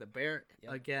things, like the bear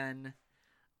again.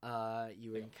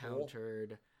 You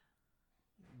encountered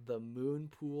the moon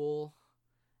pool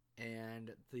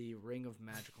and the ring of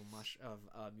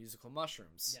musical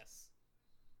mushrooms. Yes.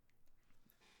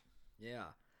 Yeah.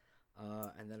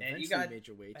 And then And eventually you got, made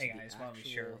your way to hey the guys, actual... want to be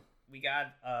sure. We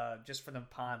got just for the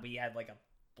pond, we had like a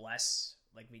bless,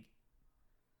 like we.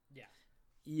 Yeah.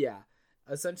 Yeah.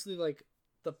 Essentially, like,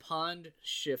 the pond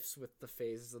shifts with the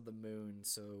phases of the moon,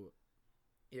 so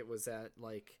it was at,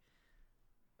 like,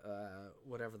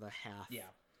 whatever the half.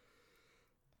 Yeah.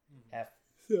 Half.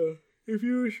 So, if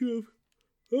you were to,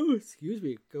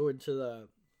 go into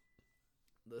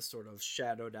the sort of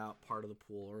shadowed out part of the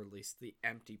pool, or at least the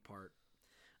empty part,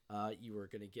 you were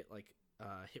going to get, like,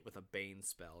 hit with a Bane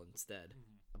spell instead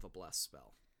of a Bless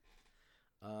spell.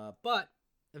 But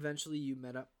eventually you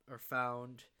met up or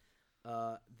found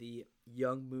the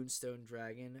young moonstone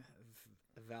dragon,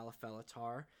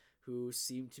 Valifelatar, who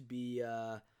seemed to be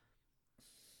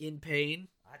in pain.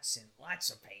 Lots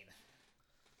of pain.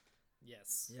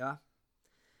 Yes. Yeah.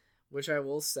 Which I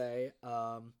will say,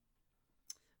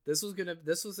 this was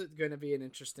gonna be an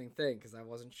interesting thing, because I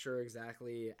wasn't sure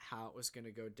exactly how it was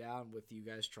gonna go down with you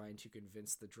guys trying to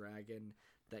convince the dragon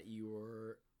that you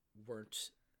weren't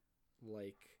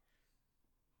like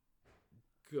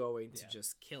going to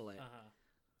just kill it.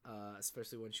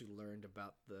 Especially once you learned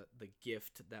about the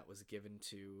gift that was given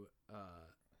to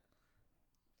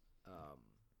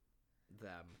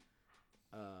them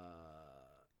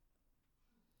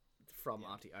from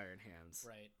Auntie Iron Hands.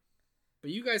 Right.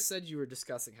 But you guys said you were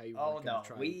discussing how you were going to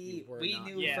try. We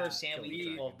knew Yeah. firsthand. kill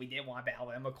the We didn't want to battle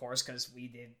him, of course, because we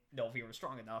didn't know if he was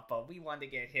strong enough. But we wanted to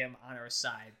get him on our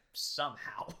side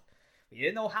somehow. We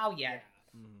didn't know how yet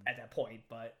at that point,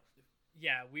 but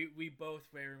Yeah, we both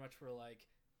very much were like,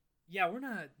 yeah, we're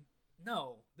not.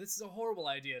 No, this is a horrible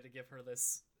idea to give her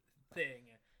this thing.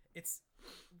 It's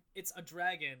a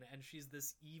dragon, and she's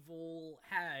this evil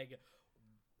hag.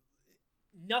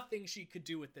 Nothing she could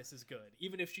do with this is good,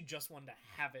 even if she just wanted to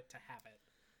have it.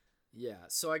 Yeah,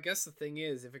 so I guess the thing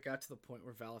is, if it got to the point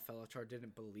where Valifelatar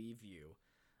didn't believe you,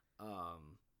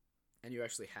 and you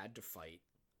actually had to fight,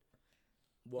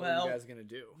 what were you guys gonna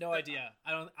do? No idea.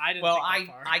 I didn't. well, think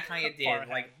that far, I kind of far did.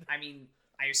 Like, ahead. I mean,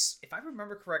 if I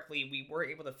remember correctly, we were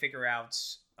able to figure out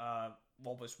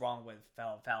what was wrong with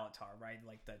Valatar, right?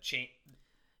 Like the chain.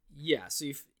 Yeah, so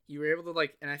you were able to,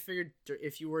 like, and I figured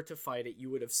if you were to fight it,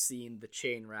 you would have seen the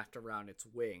chain wrapped around its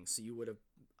wing, so you would have,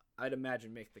 I'd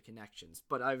imagine, make the connections.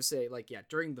 But I would say, like, yeah,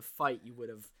 during the fight, you would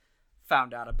have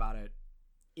found out about it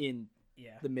in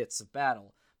the midst of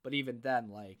battle. But even then,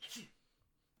 like,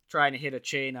 trying to hit a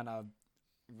chain on a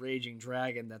raging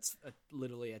dragon that's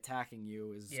literally attacking you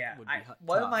would be tough.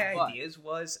 One of my ideas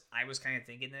was, I was kind of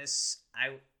thinking this.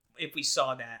 If we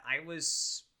saw that, I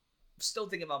was still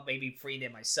thinking about maybe freeing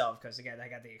it myself, because again, I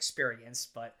got the experience.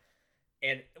 But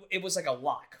and it was like a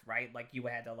lock, right? Like you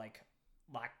had to like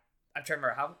lock. I'm trying to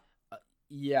remember how.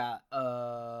 Yeah.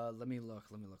 Let me look.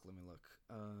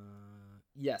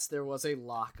 Yes, there was a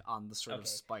lock on the sort of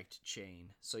spiked chain,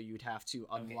 so you'd have to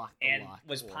unlock the and lock.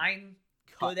 Was or Pine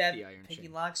cut good at the iron picking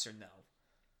chain. locks or no?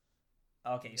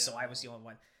 Okay, No. so I was the only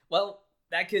one. Well,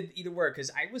 that could either work,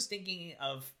 because I was thinking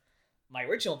of my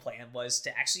original plan was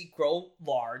to actually grow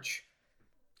large,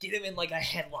 get him in like a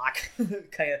headlock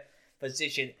kind of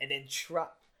position, and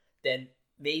then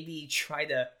maybe try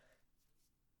to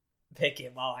pick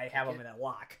it while I have him in a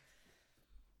lock.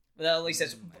 But at least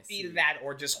it's either that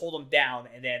or just hold him down,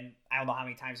 and then I don't know how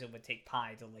many times it would take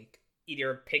Pine to like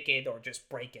either pick it or just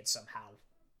break it somehow.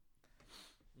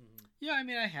 Yeah, I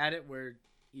mean, I had it where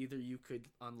either you could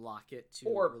unlock it to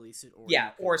release it, or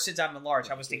or since I'm enlarged,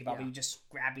 I was thinking about maybe just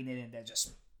grabbing it and then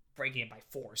just breaking it by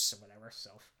force or whatever. So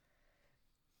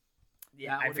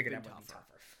yeah, I figured that would be tougher.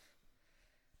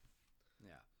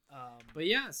 Yeah, but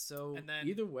yeah, so and then,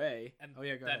 either way, go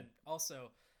ahead.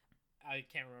 Also, I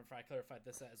can't remember if I clarified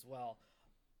this as well.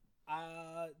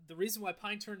 The reason why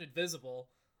Pine turned invisible.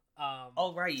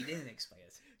 Oh right, you didn't explain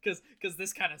it. Because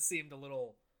this kind of seemed a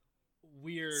little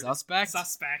weird. Suspect.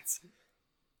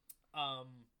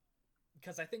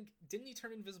 Because I think, didn't he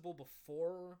turn invisible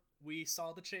before we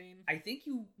saw the chain? I think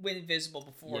you went invisible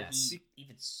before he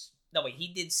even. No wait, he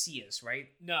did see us, right?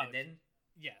 No, and then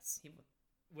yes,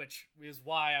 which is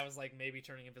why I was like, maybe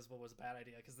turning invisible was a bad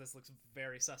idea, because this looks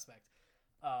very suspect.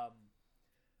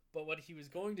 But what he was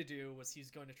going to do was he's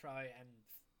going to try and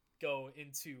go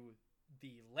into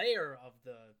the lair of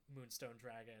the Moonstone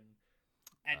Dragon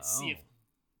and see if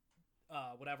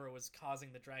whatever was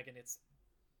causing the dragon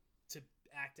to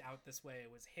act out this way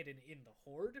was hidden in the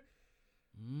Horde.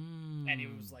 And he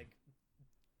was like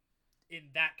in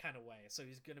that kind of way. So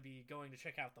he's going to be going to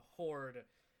check out the Horde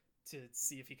to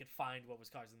see if he could find what was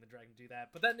causing the dragon to do that.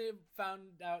 But then he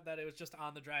found out that it was just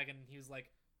on the dragon, and he was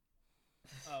like,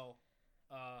 well,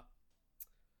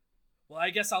 I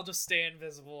guess I'll just stay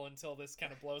invisible until this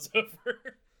kind of blows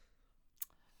over.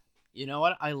 You know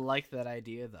what? I like that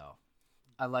idea, though.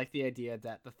 I like the idea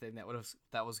that the thing that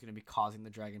was going to be causing the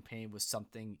dragon pain was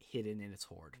something hidden in its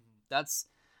Horde. That's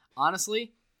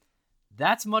honestly,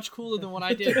 that's much cooler than what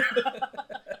I did.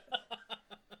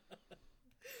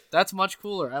 That's much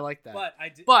cooler. I like that.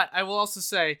 But I will also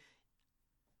say,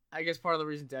 I guess part of the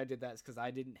reason I did that is because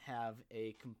I didn't have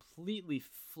a completely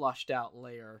flushed out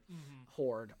layer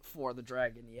Horde for the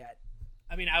dragon yet.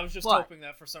 I mean, I was just hoping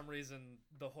that for some reason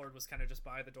the Horde was kind of just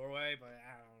by the doorway, but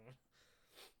I don't know.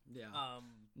 Yeah.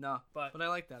 No, but I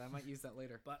like that. I might use that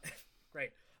later. But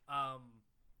great.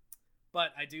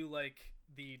 But I do like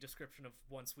the description of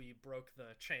once we broke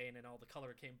the chain and all the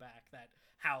color came back, that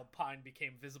how Pine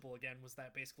became visible again was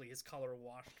that basically his color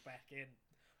washed back in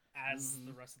as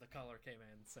the rest of the color came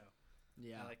in. So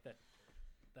yeah, I like that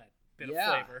bit of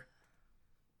flavor.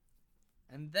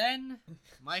 And then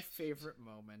my favorite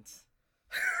moment.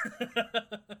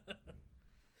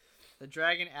 The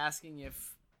dragon asking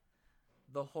if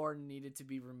the horn needed to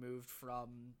be removed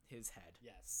from his head.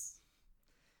 Yes.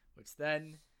 Which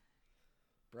then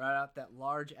brought out that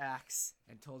large axe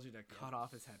and told you to cut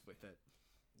off his head with it.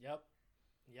 Yep.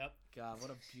 God,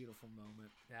 what a beautiful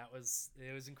moment.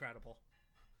 It was incredible.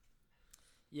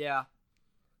 Yeah.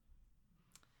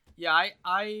 Yeah,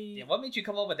 Yeah, what made you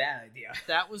come up with that idea?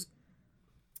 That was...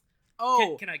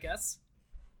 Oh! Can I guess?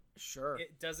 Sure.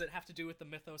 Does it have to do with the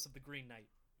mythos of the Green Knight?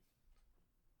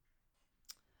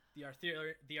 The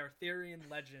Arthurian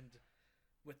legend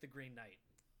with the Green Knight.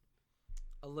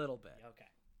 A little bit. Okay.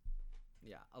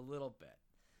 Yeah, a little bit.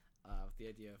 With the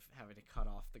idea of having to cut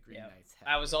off the Green Knight's head.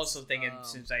 I was also thinking,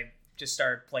 since I just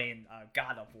started playing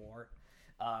God of War,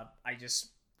 I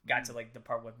just got to like the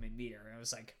part with Mimir, and I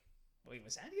was like, wait,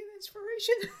 was that an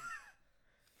inspiration?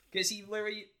 Because he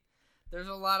literally... There's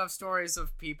a lot of stories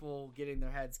of people getting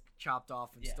their heads chopped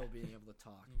off and still being able to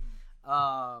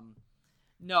talk.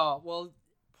 No, well,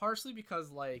 partially because,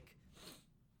 like,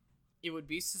 it would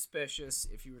be suspicious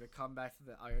if you were to come back to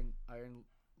the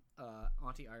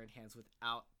anti-Iron Hands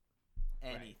without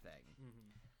anything.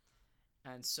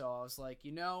 Right. And so I was like,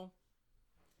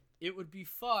 it would be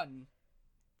fun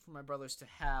for my brothers to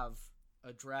have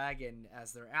a dragon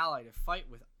as their ally to fight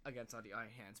with against anti-Iron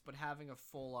Hands, but having a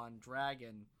full-on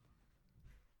dragon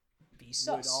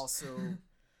would also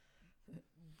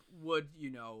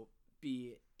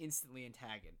be instantly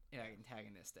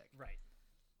antagonistic. Right.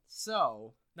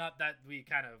 So not that we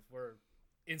kind of were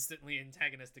instantly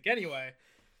antagonistic anyway.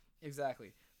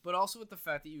 Exactly. But also with the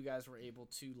fact that you guys were able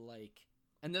to, like,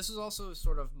 and this is also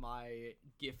sort of my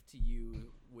gift to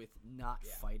you with not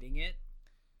fighting it,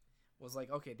 was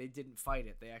like, okay, they didn't fight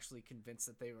it. They actually convinced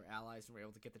that they were allies and were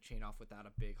able to get the chain off without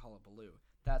a big hullabaloo.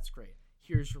 That's great.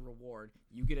 Here's your reward.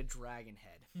 You get a dragon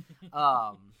head.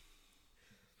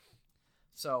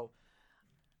 So,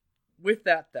 with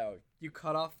that, though, you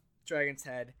cut off dragon's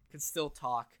head, can still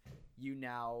talk. You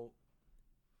now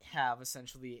have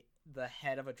essentially the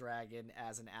head of a dragon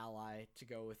as an ally to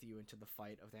go with you into the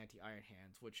fight of the anti-Iron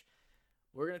Hands, which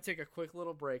we're going to take a quick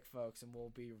little break, folks, and we'll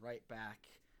be right back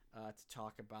to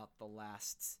talk about the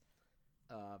last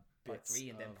bits 3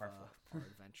 and then of part our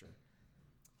adventure.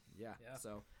 Yeah. Yeah.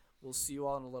 So we'll see you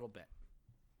all in a little bit.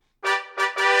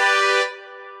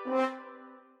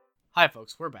 Hi,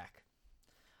 folks. We're back.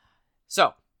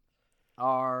 So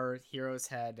our heroes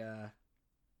had,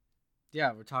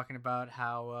 we're talking about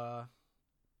how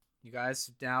you guys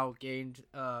have now gained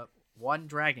 1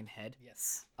 dragon head.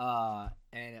 Yes.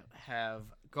 And have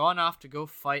gone off to go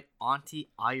fight Auntie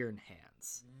Iron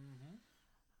Hands.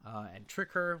 And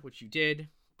trick her, which you did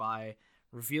by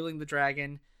revealing the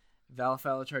dragon.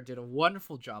 Valafalatar did a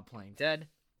wonderful job playing dead.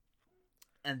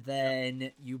 And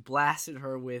then you blasted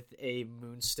her with a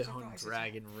Moonstone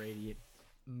Dragon Radiant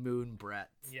Moon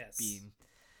Breath beam,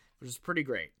 which is pretty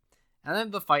great. And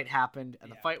then the fight happened,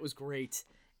 and the fight was great,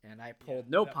 and I pulled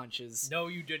no punches. No,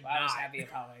 you did I was not. happy of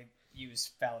how I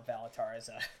used Valatar as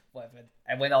a weapon.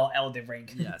 I went all Elden Ring.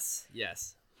 Yes.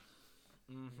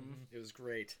 It was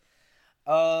great.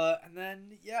 And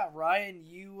then, Ryan,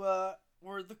 you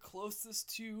were the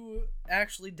closest to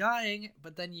actually dying,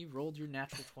 but then you rolled your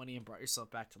natural 20 and brought yourself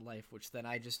back to life, which then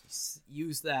I just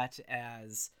used that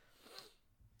as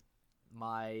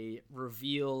my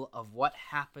reveal of what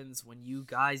happens when you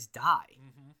guys die,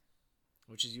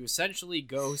 which is you essentially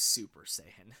go Super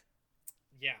Saiyan.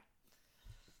 Yeah.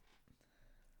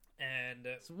 And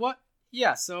So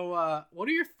what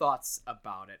are your thoughts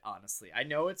about it, honestly? I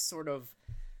know it's sort of,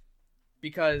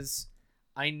 because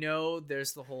I know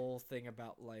there's the whole thing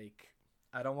about, like,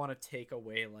 I don't want to take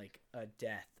away, like, a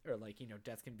death, or, like,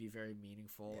 death can be very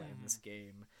meaningful in this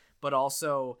game, but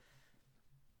also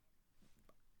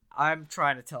I'm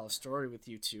trying to tell a story with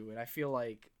you two, and I feel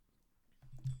like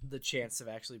the chance of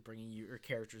actually bringing your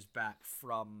characters back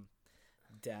from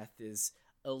death is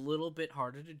a little bit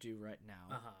harder to do right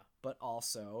now. But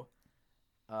also,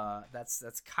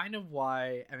 that's kind of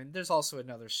why. I mean, there's also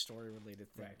another story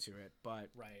related thing to it. But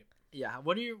yeah,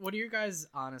 what are your guys'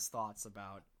 honest thoughts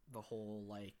about the whole,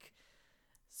 like,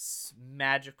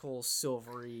 magical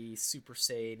silvery Super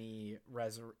Saiyan-y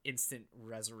instant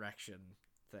resurrection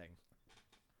thing?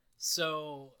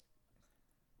 So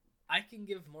I can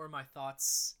give more of my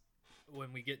thoughts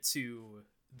when we get to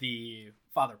the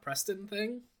Father Preston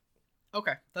thing.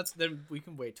 Okay, then we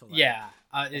can wait till then. Yeah.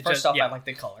 First off, I like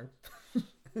the color.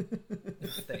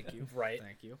 Thank you. Right.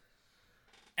 Thank you.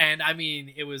 And I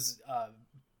mean, it was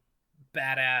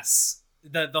badass.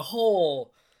 The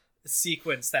whole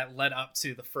sequence that led up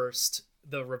to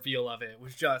the reveal of it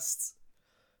was just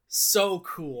so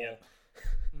cool. Yep.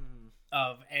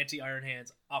 Of Auntie Iron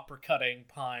Hands uppercutting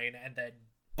Pine and then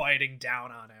biting down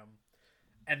on him,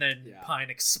 and then Pine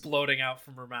exploding out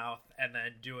from her mouth and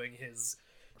then doing his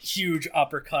huge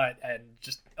uppercut and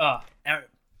just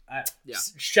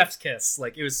chef's kiss.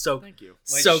 Like, it was so Thank you.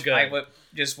 so good.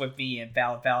 Just with me and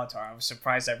Valatar, I was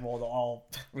surprised I rolled all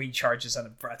recharges on a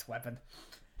breath weapon.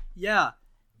 Yeah,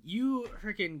 you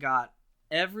freaking got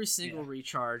every single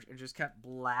recharge and just kept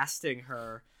blasting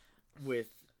her with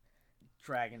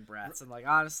dragon breaths. And, like,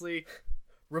 honestly,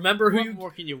 Remember what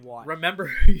more can you want? Remember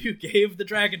who you gave the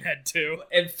dragon head to.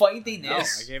 And funny thing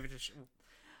is, I gave it to.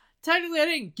 Technically, I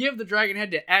didn't give the dragon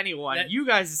head to anyone. You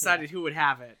guys decided who would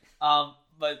have it.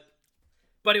 but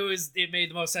it made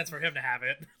the most sense for him to have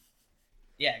it.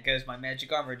 Yeah, because my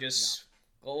magic armor just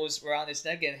goes around his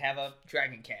neck and have a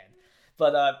dragon can.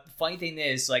 But funny thing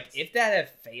is, like, if that had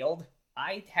failed,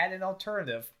 I had an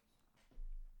alternative.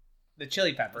 The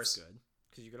chili peppers. That's good,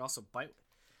 because you could also bite.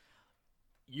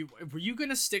 Were you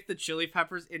gonna stick the chili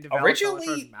peppers into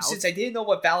Originally, mouth? Since I didn't know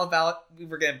what we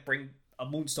were gonna bring a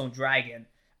Moonstone Dragon,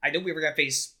 I knew we were gonna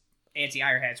face Auntie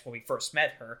Iron Hands when we first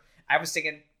met her. I was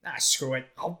thinking, screw it.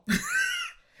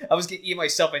 I was gonna eat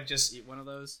myself and just eat one of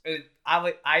those.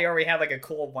 I already had like a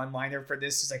cool one-liner for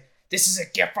this. It's like, this is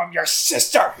a gift from your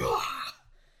sister,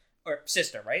 or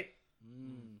sister, right?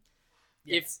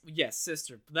 Yes. Yes,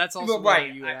 sister. But that's also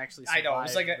right. You would actually. I know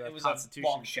it was a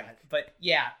long shot, but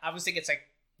yeah, I was thinking it's like,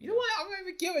 you know what? I'm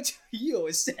gonna give it to you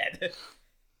instead.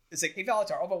 It's like, hey,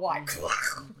 Valatar, over why?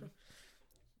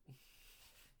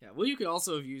 Yeah, well, you could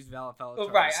also have used Valatar. Oh,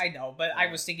 right, I know, but I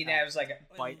was thinking that it was like a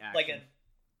bite action.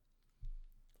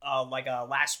 Like a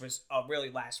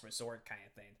really last resort kind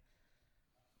of thing.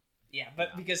 Yeah,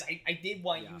 but because I did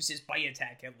want to use his bite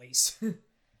attack at least.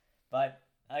 But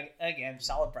again,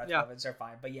 solid breath weapons are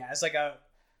fine. But yeah, it's like a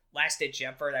last ditch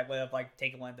effort. I would have like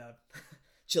taken one of the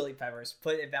chili peppers,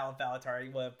 put it in Valatar, he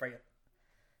would have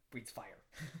breathed fire.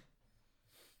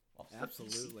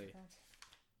 Absolutely.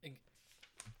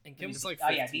 And can it's like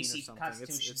DC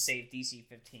Constitution save DC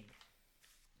 15,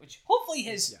 which hopefully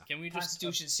his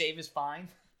Constitution save is fine.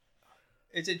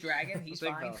 It's a dragon, he's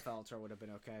fine. I think Valatar would have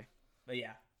been okay. But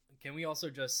yeah, can we also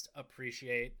just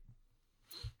appreciate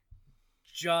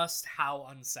just how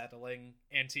unsettling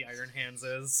Anti-Iron Hands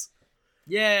is.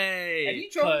 Yay! Have you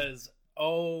drawn Because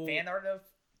fan art of?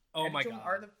 oh have my you drawn god,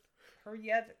 art of her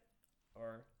yet?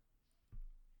 Or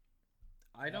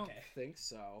I don't Okay. think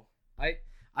so. I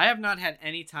have not had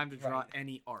any time to draw Right.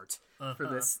 any art Uh-huh. for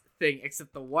this thing,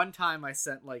 except the one time I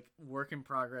sent like work in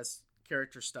progress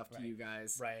character stuff to Right. you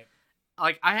guys. right?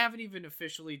 Like I haven't even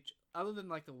officially, other than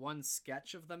like the one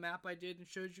sketch of the map I did and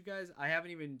showed you guys, I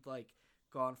haven't even like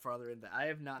gone farther in that. I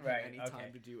have not Right, had any okay.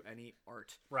 time to do any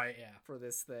art Right, yeah. for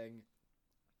this thing.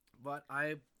 But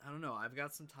I don't know. I've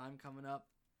got some time coming up.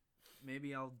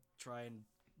 Maybe I'll try and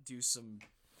do some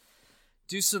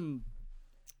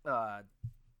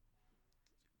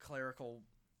clerical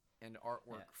and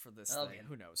artwork Yeah. for this Okay. thing.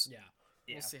 Who knows? Yeah.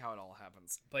 yeah. We'll see how it all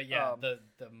happens. But yeah, Um,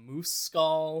 the moose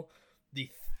skull, the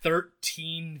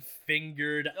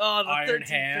 13-fingered Oh, the iron 13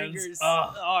 hands. fingers.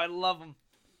 Ugh. Oh, I love them.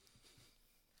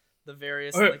 The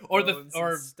various or like, or bones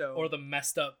and stone. or the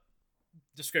messed up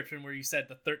description where you said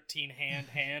the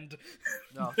 13-hand.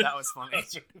 No, that was funny.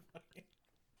 That's really funny.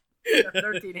 The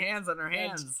 13 hands on her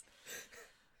hands.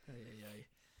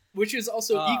 Which is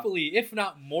also Uh, equally, if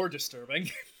not more disturbing.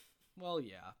 Well,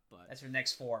 yeah, but That's her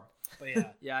next form. But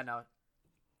yeah. yeah, no,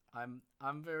 I'm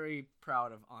very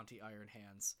proud of Auntie Iron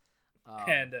Hands.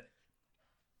 And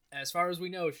as far as we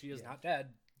know, she is Yeah. not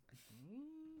dead.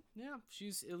 Yeah,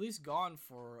 she's at least gone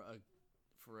for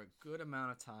a good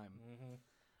amount of time.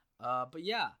 Mm-hmm. But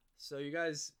yeah, so you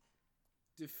guys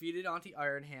defeated Auntie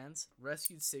Iron Hands,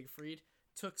 rescued Siegfried,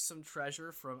 took some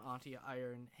treasure from Auntie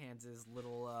Iron Hands'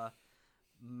 little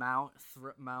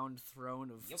mound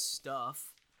throne of Yep.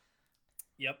 stuff.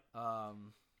 Yep.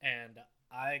 Um, And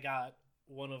I got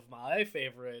one of my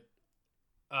favorite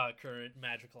current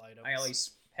magical items. I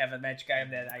always have a magic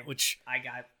item that I which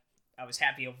was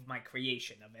happy with my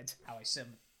creation of it, how I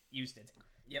used it.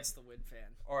 Yes, the wind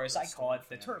fan, Or as Or I call it,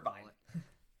 the storm fan, I turbine. call it.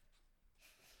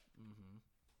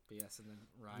 But yes, and then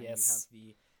Ryan, Yes. you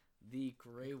have the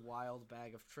Grey Wild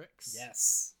Bag of Tricks.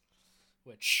 yes,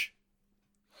 which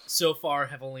so far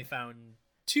have only found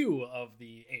 2 of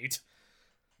the 8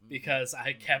 because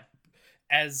I kept,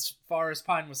 as far as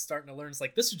Pine was starting to learn, it's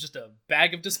like this is just a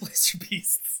bag of Displacer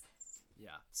Beasts.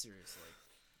 Yeah, seriously.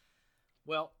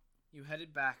 Well, you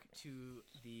headed back to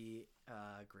the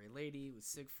Grey Lady with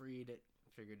Siegfried.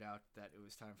 Figured out that it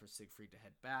was time for Siegfried to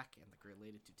head back, and the Grey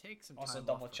Lady to take some Also time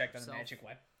double off for checked on the herself.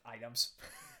 magic items.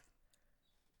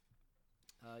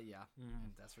 Yeah,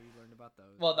 and that's where you learned about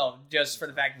those. Well, no, just for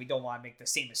the fact we don't want to make the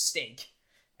same mistake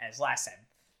as last time.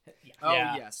 Yeah. Oh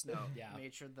Yeah. yes, no. Yeah.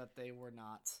 Made sure that they were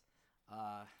not.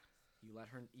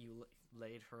 You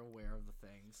laid her aware of the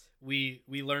things. We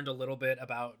learned a little bit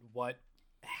about what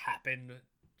happened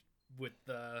with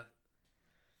the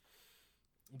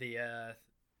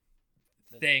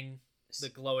thing, the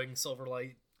glowing silver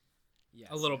light. Yes,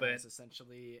 A little it has bit.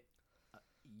 Essentially,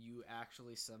 you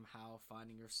actually somehow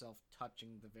finding yourself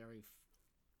touching the very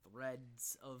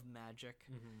threads of magic.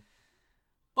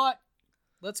 But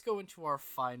let's go into our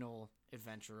final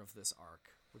adventure of this arc,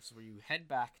 which is where you head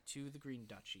back to the Green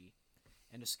Duchy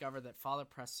and discover that Father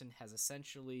Preston has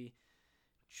essentially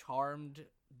charmed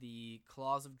the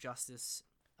Claws of Justice,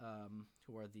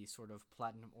 who are the sort of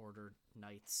Platinum Order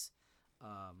knights,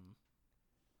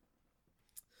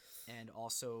 and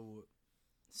also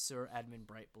Sir Edmund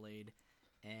Brightblade,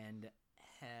 and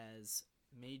has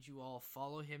made you all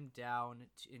follow him down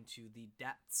into the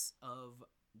depths of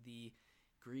the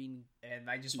Green. And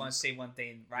I just want to say one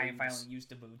thing. Ryan Leaves. finally used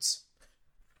the boots.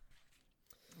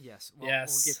 Yes,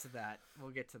 Yes. We'll get to that.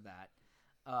 We'll get to that.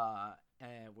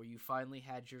 And where you finally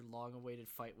had your long-awaited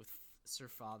fight with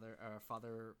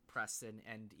Father Preston,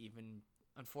 and even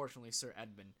unfortunately Sir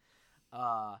Edmund,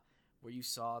 where you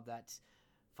saw that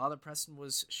Father Preston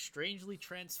was strangely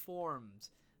transformed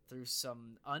through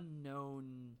some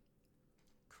unknown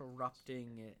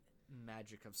corrupting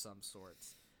magic of some sort.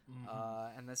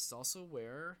 And this is also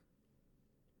where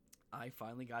I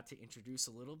finally got to introduce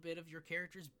a little bit of your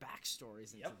character's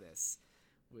backstories into this,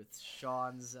 with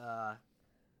Sean's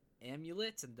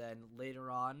amulet, and then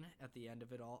later on at the end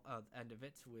of it,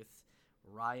 with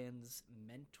Ryan's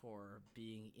mentor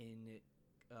being in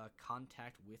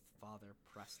contact with Father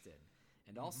Preston,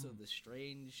 and also the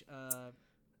strange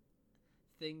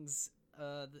things,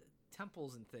 the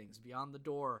temples and things beyond the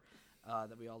door.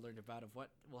 That we all learned about of what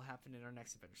will happen in our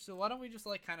next adventure. So why don't we just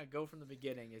kind of go from the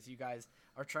beginning as you guys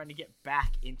are trying to get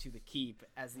back into the keep,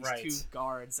 as these Right. 2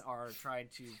 guards are trying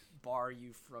to bar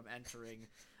you from entering,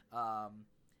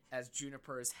 as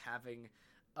Juniper is having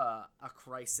a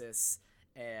crisis,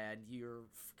 and you're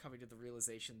coming to the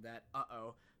realization that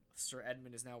Sir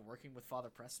Edmund is now working with Father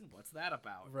Preston. What's that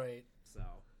about? Right. So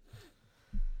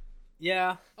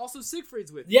Yeah. Also,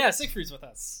 Siegfried's with Yeah, Siegfried's with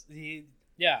us.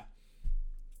 Yeah.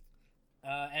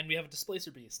 And we have a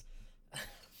Displacer Beast.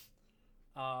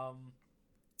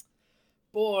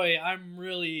 Boy, I'm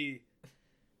really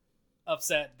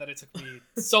upset that it took me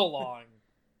so long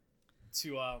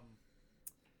to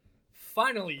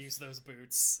finally use those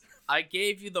boots. I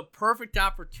gave you the perfect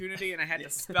opportunity, and I had to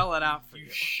spell it out for you.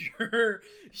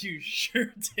 You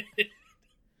sure did.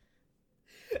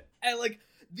 And like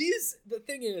the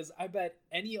thing is, I bet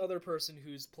any other person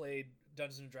who's played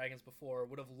Dungeons and Dragons before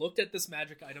would have looked at this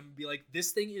magic item and be like,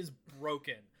 this thing is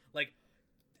broken. Like,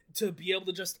 to be able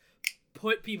to just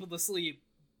put people to sleep,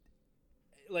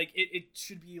 like it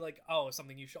should be like, oh,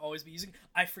 something you should always be using.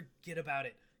 I forget about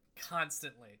it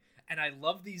constantly. And I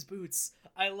love these boots.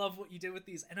 I love what you did with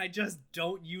these, and I just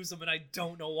don't use them, and I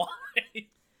don't know why.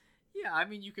 Yeah, I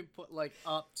mean, you can put like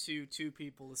up to 2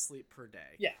 people to sleep per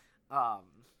day. Yeah.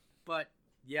 But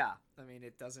yeah, I mean,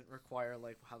 it doesn't require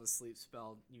like how the sleep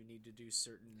spell. You need to do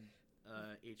certain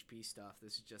HP stuff.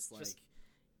 This is just like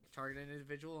target an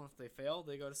individual, and if they fail,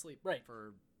 they go to sleep. Right.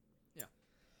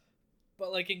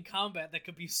 But like in combat, that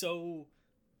could be so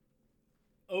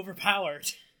overpowered.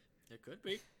 It could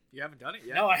be. You haven't done it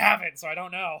yet. No, I haven't, so I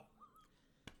don't know.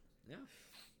 Yeah.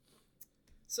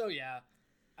 So yeah,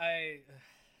 I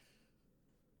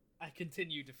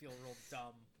continue to feel real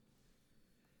dumb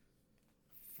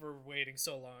for waiting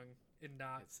so long and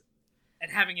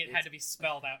having it had to be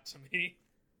spelled out to me.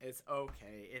 It's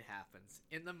okay. It happens.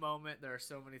 In the moment, there are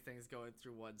so many things going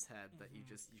through one's head that you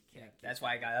can't. That's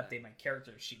why I gotta update my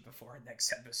character sheet before our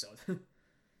next episode.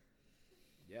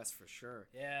 Yes, for sure.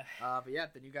 Yeah. But yeah,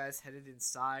 then you guys headed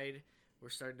inside. We're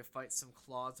starting to fight some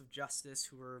Claws of Justice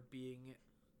who are being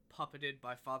puppeted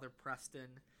by Father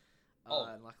Preston.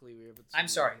 And luckily we were able to. I'm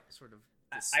sorry. Sort of.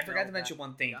 I forgot to mention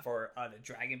one thing for the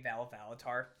Dragon Val of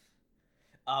Alatar.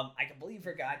 I completely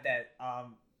forgot that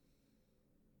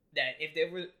that if there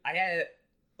were, I had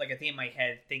like a thing in my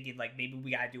head thinking like maybe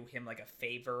we gotta do him like a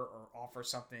favor or offer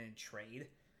something in trade.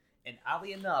 And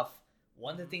oddly enough,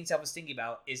 one of the things I was thinking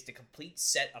about is the complete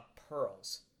set of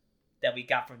pearls that we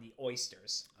got from the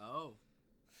oysters. Oh.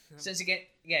 Since again,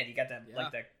 you got the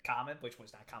like the common, which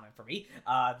was not common for me,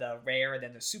 the rare, and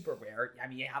then the super rare. I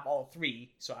mean, you have all 3,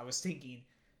 so I was thinking,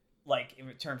 like in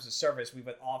terms of service, we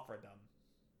would offer them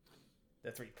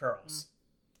the 3 pearls.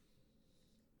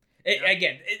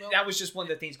 That was just one of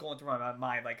the things going through my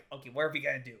mind. Like, okay, what are we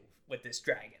gonna do with this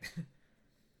dragon?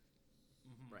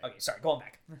 Right. Okay, sorry, going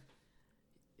back.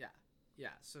 Yeah.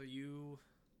 So you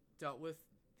dealt with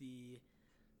the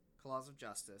Claws of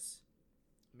Justice,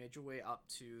 made your way up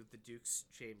to the Duke's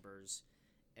chambers,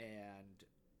 and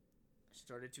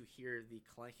started to hear the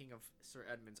clanking of Sir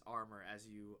Edmund's armor as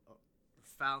you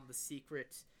found the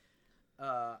secret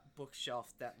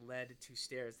bookshelf that led to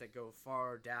stairs that go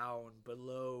far down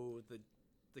below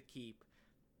the keep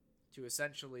to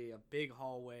essentially a big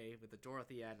hallway with a door at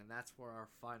the end, and that's where our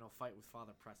final fight with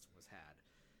Father Preston was had.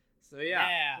 So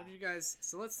yeah. What did you guys?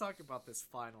 So let's talk about this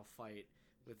final fight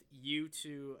with you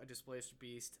two, a Displacer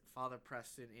Beast, Father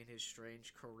Preston in his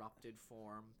strange corrupted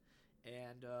form,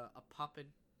 and a puppet,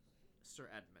 Sir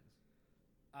Edmund.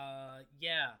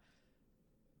 Yeah.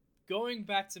 Going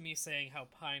back to me saying how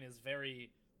Pine is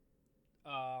very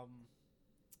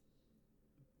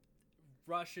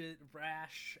rash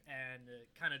and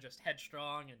kind of just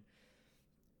headstrong and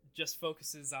just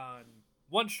focuses on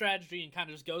one strategy and kind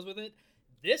of just goes with it.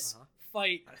 This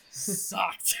fight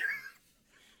sucked.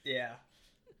 Yeah.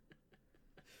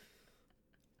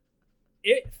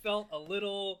 It felt a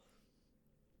little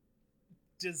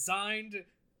designed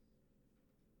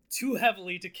too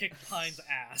heavily to kick Pine's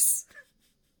ass.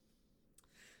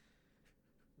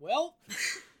 Well,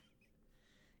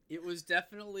 it was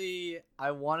definitely, I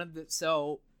wanted that.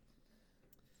 So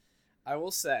I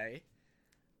will say,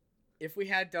 if we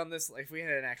had done this, if we had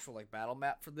an actual like battle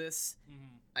map for this,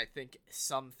 I think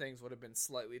some things would have been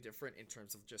slightly different in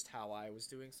terms of just how I was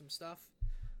doing some stuff.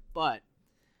 But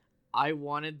I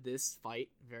wanted this fight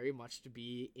very much to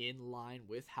be in line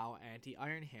with how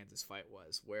Anti-Iron Hands' fight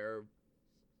was, where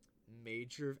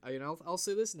major, I'll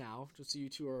say this now, just so you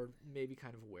two are maybe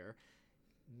kind of aware,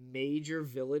 major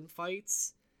villain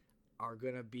fights are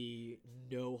going to be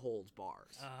no holds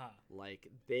bars. Like,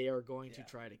 they are going to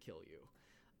try to kill you.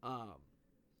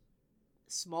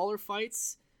 Smaller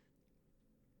fights,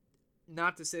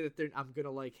 not to say that I'm gonna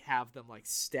like have them like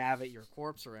stab at your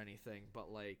corpse or anything,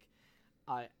 but like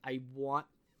I want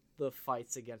the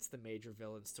fights against the major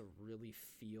villains to really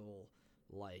feel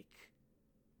like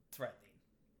threatening,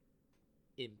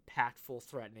 impactful,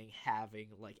 threatening, having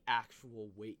like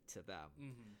actual weight to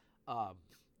them.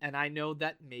 And I know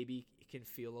that maybe it can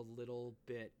feel a little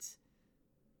bit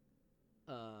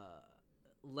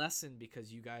lessen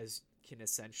because you guys can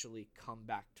essentially come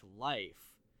back to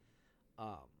life.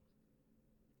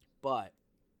 But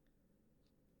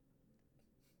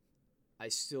I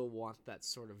still want that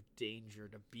sort of danger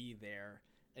to be there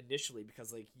initially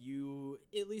because like you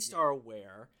at least are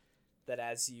aware that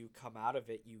as you come out of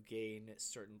it you gain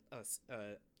certain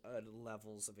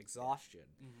levels of exhaustion.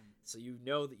 So you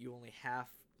know that you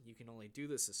can only do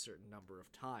this a certain number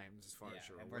of times as far as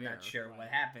you're aware. We're not sure what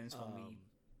happens when we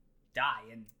die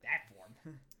in that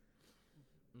form.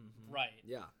 Right.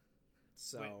 Yeah.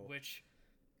 So which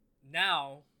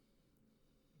now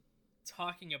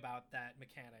talking about that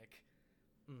mechanic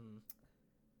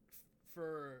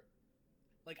for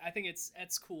like I think it's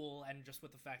cool, and just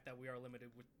with the fact that we are limited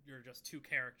with you're just 2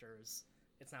 characters,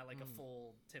 it's not like a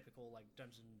full typical like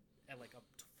dungeon and like a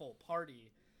full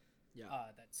party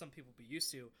that some people be used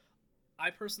to.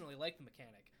 I personally like the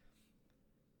mechanic.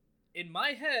 In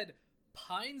my head,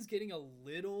 Pine's getting a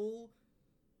little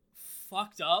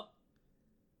fucked up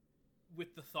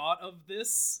with the thought of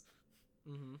this,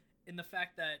 in the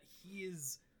fact that he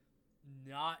is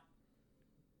not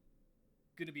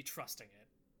going to be trusting it.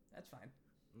 That's fine.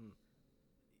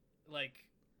 Like,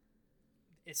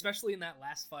 especially in that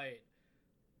last fight,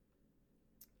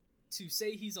 to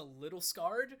say he's a little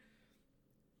scarred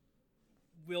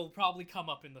will probably come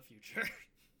up in the future.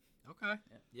 Okay.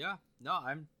 Yeah. No,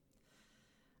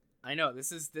 I know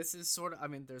this is sort of, I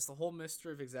mean, there's the whole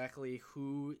mystery of exactly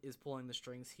who is pulling the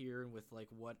strings here with like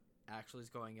what actually is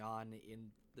going on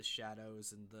in the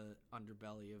shadows and the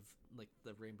underbelly of like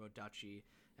the Rainbow Duchy.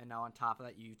 And now on top of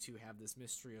that, you two have this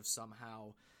mystery of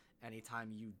somehow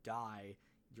anytime you die,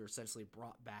 you're essentially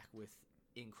brought back with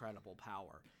incredible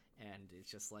power. And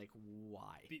it's just like,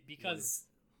 why? Because,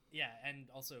 yeah, and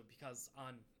also because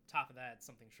on top of that,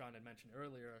 something Sean had mentioned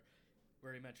earlier,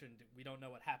 where he mentioned we don't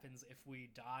know what happens if we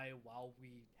die while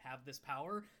we have this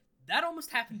power. That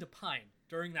almost happened to Pine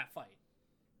during that fight.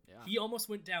 Yeah. He almost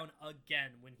went down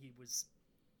again when he was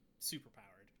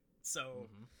superpowered. So,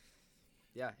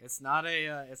 yeah, it's not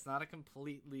a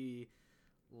completely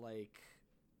like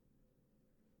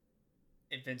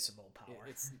invincible power.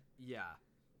 It's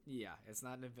it's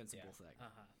not an invincible thing.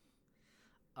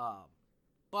 Uh-huh.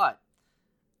 But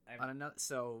on another,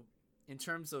 so in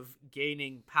terms of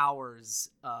gaining powers,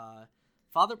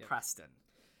 Father Preston.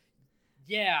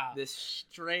 Yeah. This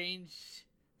strange,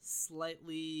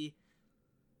 slightly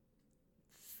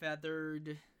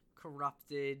feathered,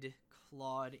 corrupted,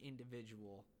 clawed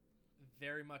individual.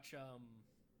 Very much,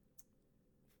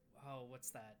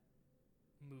 what's that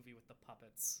movie with the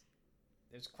puppets?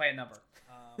 There's quite a number.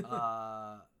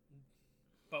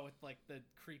 But with, like, the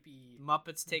creepy...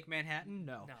 Muppets Take Manhattan?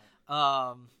 No.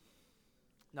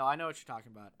 No, I know what you're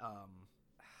talking about.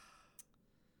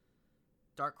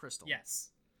 Dark Crystal. Yes.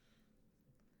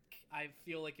 I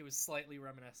feel like it was slightly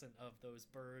reminiscent of those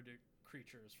bird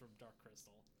creatures from Dark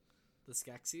Crystal. The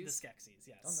Skeksis? The Skeksis,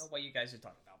 yes. I don't know what you guys are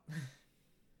talking about.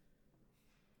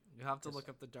 You have to look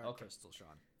up the Dark Crystal,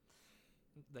 Sean.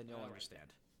 Then you'll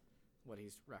understand what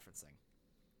he's referencing.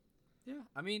 Yeah,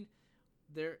 I mean,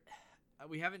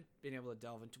 we haven't been able to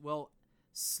delve into... Well,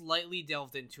 slightly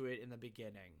delved into it in the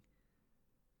beginning.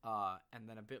 And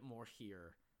then a bit more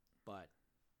here. But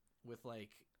with, like,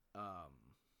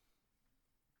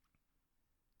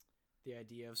 the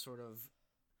idea of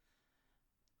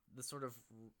the sort of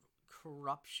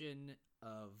corruption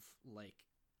of, like,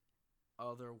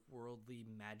 otherworldly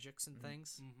magics and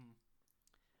things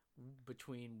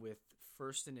between with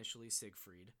first initially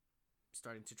Siegfried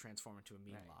starting to transform into a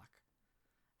Meanlock,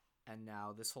 and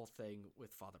now this whole thing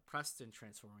with Father Preston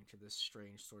transforming to this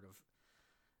strange sort of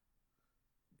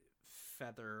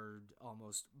feathered,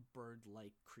 almost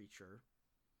bird-like creature.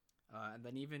 And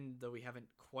then even though we haven't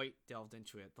quite delved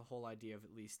into it, the whole idea of,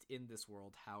 at least in this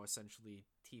world, how essentially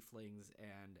tieflings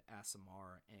and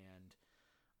Aasimar and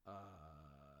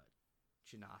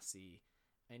Genasi,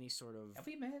 any sort of... Have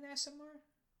we met an Aasimar?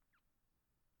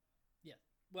 Yeah.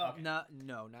 Well,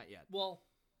 no, not yet. Well,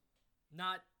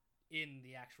 not in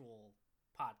the actual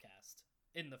podcast.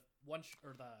 In the one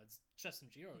or the Chess and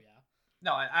Giro, yeah.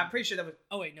 No, I'm pretty sure that was...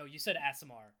 Oh wait, no, you said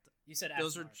Aasimar. You said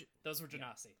Aasimar. Those were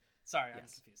Genasi. Yeah. Sorry, I'm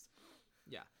confused.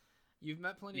 Yeah. You've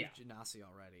met plenty of Genasi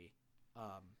already.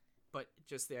 But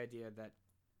just the idea that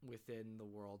within the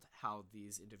world, how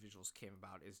these individuals came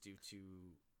about is due to,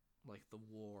 like, the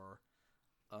war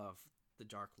of the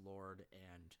Dark Lord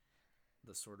and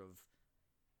the sort of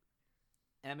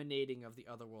emanating of the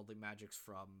otherworldly magics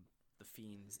from the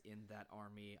fiends in that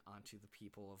army onto the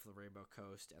people of the Rainbow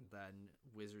Coast, and then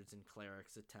wizards and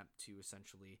clerics attempt to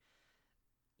essentially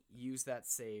use that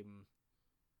same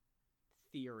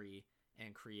theory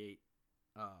and create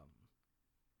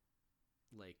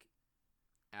like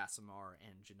Aasimar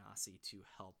and Genasi to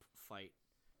help fight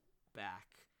back.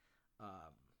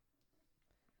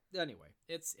 Anyway,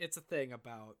 it's a thing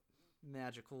about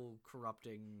magical,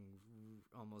 corrupting,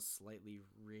 almost slightly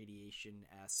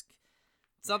radiation-esque.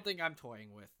 Something I'm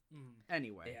toying with.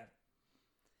 Anyway, Yeah.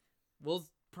 we'll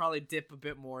probably dip a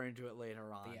bit more into it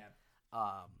later on. Yeah.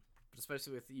 But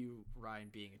especially with you, Ryan,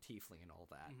 being a tiefling and all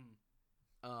that.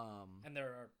 And there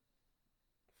are.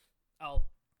 I'll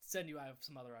send you. I have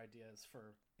some other ideas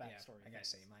for backstory. I gotta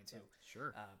say mine too.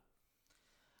 Sure.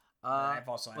 I've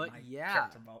also had but my yeah.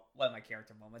 one of my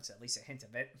character moments, at least a hint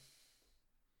of it.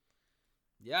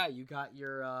 Yeah, you got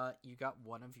your you got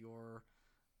one of your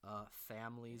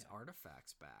family's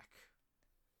artifacts back.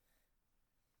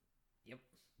 Yep.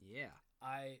 Yeah.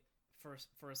 I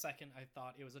for a second I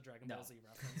thought it was a Dragon Ball Z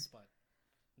reference, but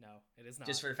no, it is not.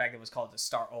 Just for the fact that it was called the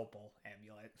Star Opal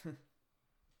amulet.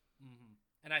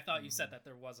 And I thought you said that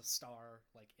there was a star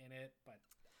like in it, but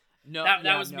No,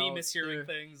 that was me mishearing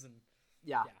things and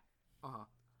yeah.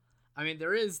 I mean,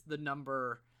 there is the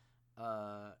number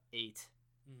 8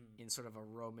 in sort of a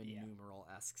Roman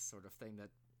numeral-esque sort of thing that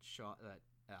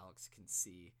Alex can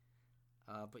see.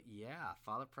 But yeah,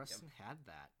 Father Preston had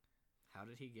that. How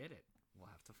did he get it? We'll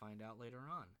have to find out later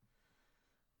on.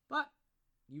 But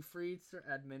you freed Sir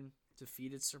Edmund,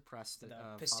 defeated Sir Preston,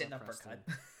 piston Father uppercut.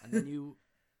 Preston, and then you,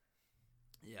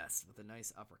 yes, with a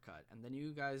nice uppercut, and then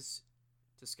you guys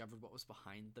discovered what was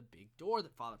behind the big door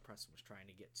that Father Preston was trying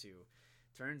to get to.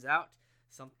 Turns out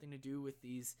something to do with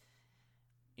these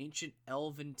ancient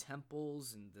elven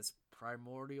temples and this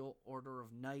primordial order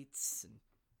of knights and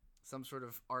some sort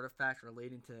of artifact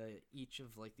relating to each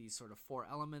of like these sort of 4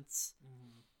 elements.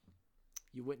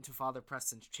 You went into Father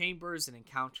Preston's chambers and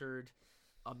encountered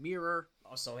a mirror.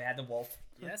 Also, we had the wolf.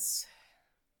 yes.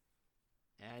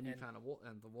 And you found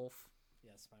the wolf.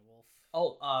 Yes, my wolf.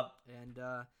 Oh, And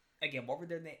again, what were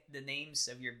the names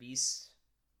of your beasts?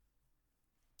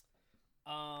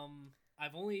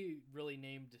 I've only really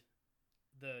named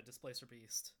the Displacer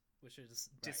Beast, which is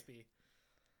Dispy.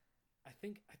 I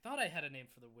thought I had a name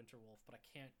for the Winter Wolf, but I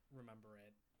can't remember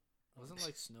it. wasn't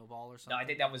like Snowball or something? No, I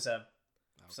think that was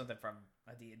something from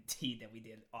a D&D that we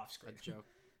did off screen. A joke.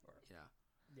 Yeah.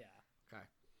 Yeah. Okay.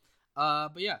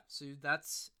 But yeah, so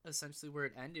that's essentially where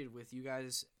it ended, with you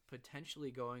guys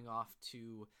potentially going off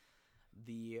to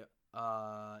the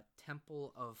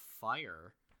Temple of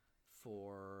Fire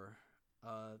for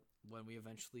when we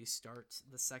eventually start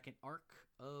the second arc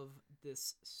of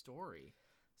this story.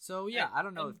 So yeah, I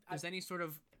don't know if there's any sort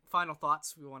of final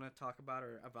thoughts we want to talk about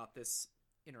or about this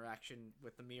interaction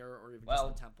with the mirror or even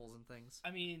just the temples and things. I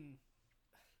mean,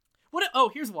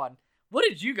 here's one. What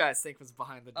did you guys think was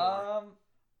behind the door?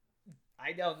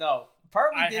 I don't know.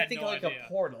 Part of me I did had think no like idea. a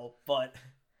portal, but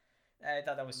I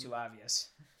thought that was too obvious.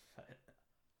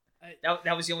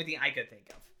 That was the only thing I could think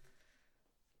of.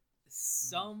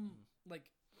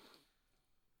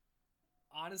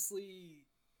 Honestly,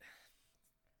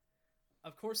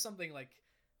 of course something like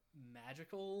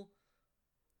magical,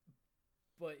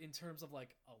 but in terms of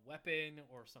like a weapon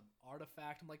or some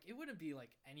artifact, I'm like, it wouldn't be like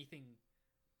anything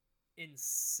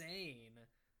insane,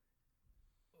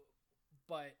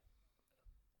 but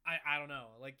I don't know,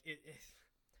 like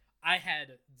I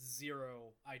had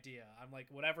zero idea. I'm like,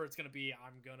 whatever it's gonna be,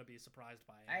 I'm gonna be surprised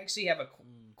by it. I actually have a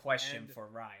question for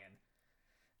Ryan.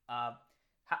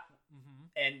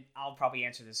 And I'll probably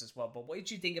answer this as well. But what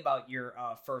did you think about your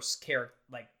first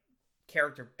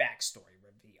character backstory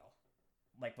reveal,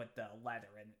 like with the leather,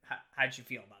 and how did you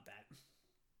feel about that?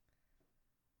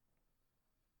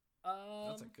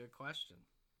 That's a good question.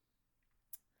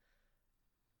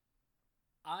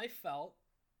 I felt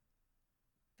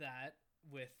that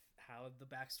with how the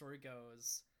backstory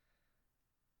goes,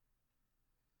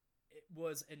 it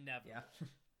was inevitable. Yeah.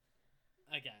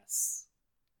 I guess.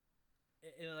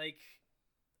 Like,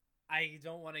 I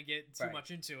don't want to get too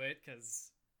much into it,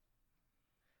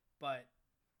 but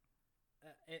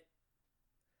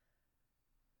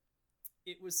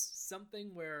it was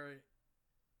something where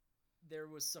there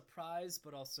was surprise,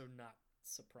 but also not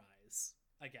surprise,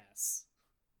 I guess.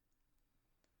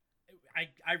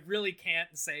 I really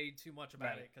can't say too much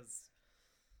about it because,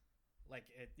 like,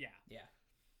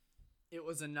 It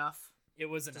was enough. It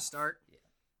was enough to start. Yeah.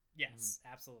 Yes,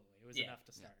 absolutely. It was enough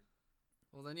to start.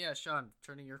 Well then, yeah, Sean,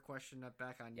 turning your question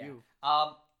back on you.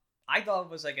 I thought it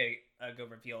was like a good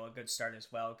reveal, a good start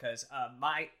as well, because I'm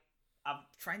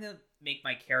trying to make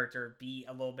my character be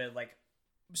a little bit like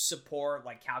support,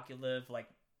 like calculative, like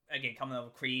again coming up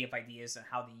with creative ideas and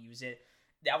how to use it.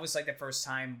 That was like the first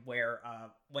time where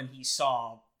when he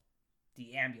saw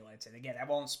the amulet. And again, I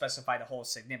won't specify the whole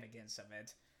significance of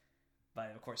it,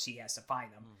 but of course he has to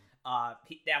find them.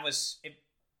 That was,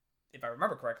 if I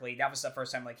remember correctly, that was the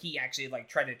first time like he actually like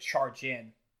tried to charge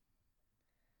in,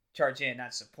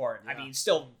 not support. Yeah. I mean,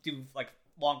 still do like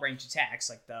long range attacks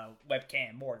like the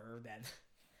webcam mortar that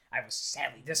I was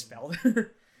sadly dispelled.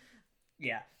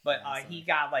 Yeah, but he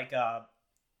got like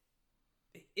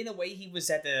in a way he was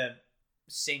at the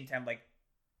same time like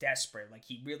desperate, like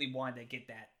he really wanted to get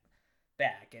that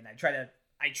back, and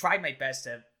I tried my best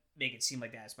to make it seem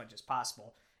like that as much as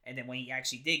possible. And then when he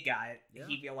actually did got it,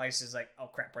 he realizes like, oh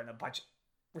crap,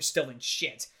 we're still in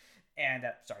shit. And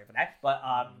sorry for that, but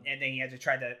and then he had to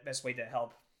try the best way to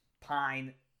help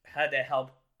Pine, had to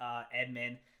help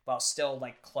Edmund while still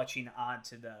like clutching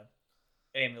onto the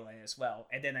amulet as well.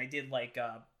 And then I did like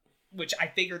which I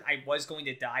figured I was going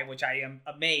to die, which I am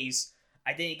amazed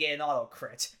I didn't get an auto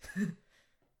crit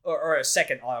or a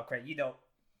second auto crit,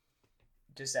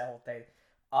 just that whole thing.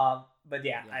 But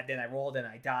yeah. Then I rolled and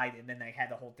I died, and then I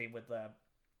had the whole thing with the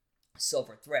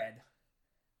silver thread.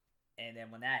 And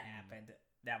then when that happened,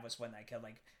 that was when I could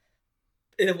like,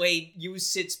 in a way, use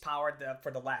Sid's power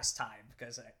for the last time,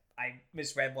 because I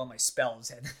misread one of my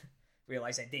spells and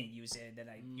realized I didn't use it, and then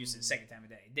I used it the second time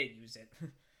I did use it.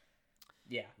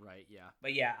 Yeah. Right, yeah.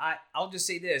 But yeah, I'll just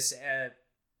say this,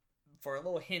 for a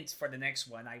little hint for the next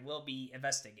one, I will be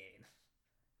investigating.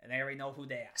 And I already know who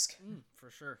to ask. For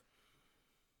sure.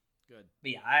 Good.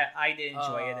 But yeah, I did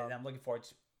enjoy it, and I'm looking forward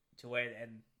to it,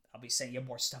 and I'll be saying you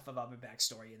more stuff about my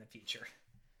backstory in the future.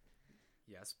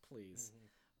 Yes, please. Mm-hmm.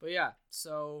 But yeah,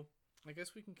 so I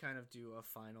guess we can kind of do a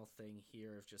final thing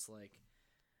here of just like,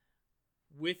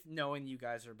 with knowing you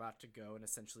guys are about to go and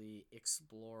essentially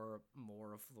explore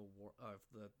more of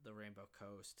the Rainbow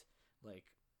Coast, like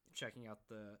checking out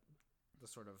the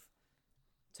sort of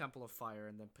Temple of Fire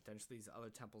and then potentially these other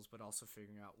temples, but also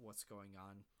figuring out what's going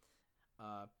on.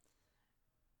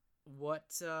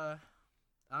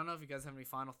 I don't know if you guys have any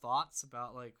final thoughts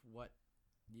about like what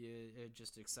you're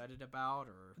just excited about,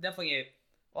 or definitely.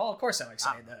 Well, of course I'm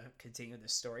excited to continue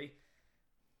this story.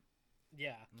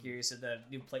 Yeah. Curious of the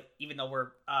new place, even though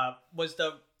we're was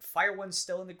the fire one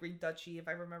still in the Green Duchy, if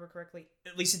I remember correctly,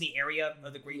 at least in the area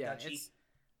of the Green Duchy.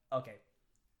 Okay.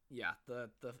 Yeah, the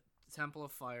Temple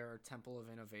of Fire, or Temple of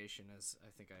Innovation, as I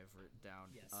think I've written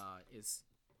down, is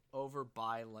over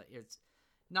by, it's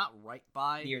not right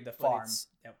by, near the farm,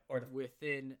 or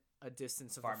within a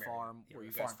distance of the farm where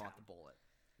you guys fought the bullet.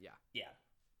 Yeah. Yeah.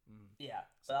 Yeah.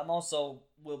 So I'm also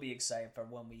will be excited for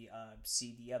when we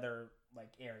see the other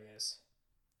like areas.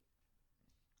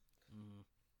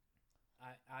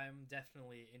 I'm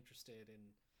definitely interested in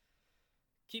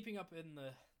keeping up in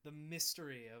the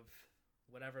mystery of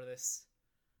whatever this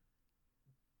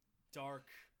dark,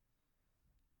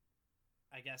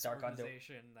 I guess,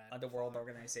 organization, underworld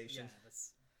organization. Yeah,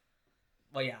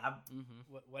 well, yeah.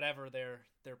 Whatever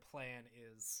their plan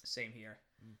is. Same here.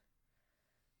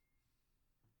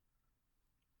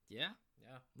 Yeah.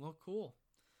 Well, cool.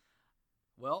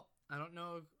 Well, I don't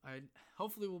know.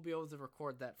 Hopefully we'll be able to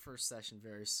record that first session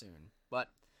very soon. But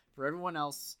for everyone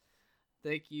else,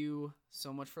 thank you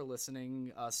so much for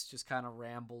listening. Us just kind of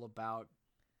ramble about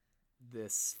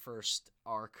this first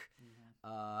arc.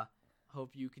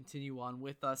 Hope you continue on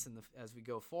with us as we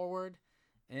go forward.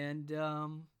 And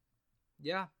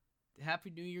yeah, Happy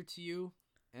New Year to you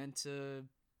and to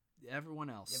everyone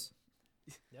else.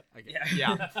 Yep.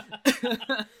 Yeah.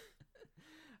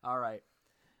 All right.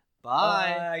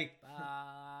 Bye.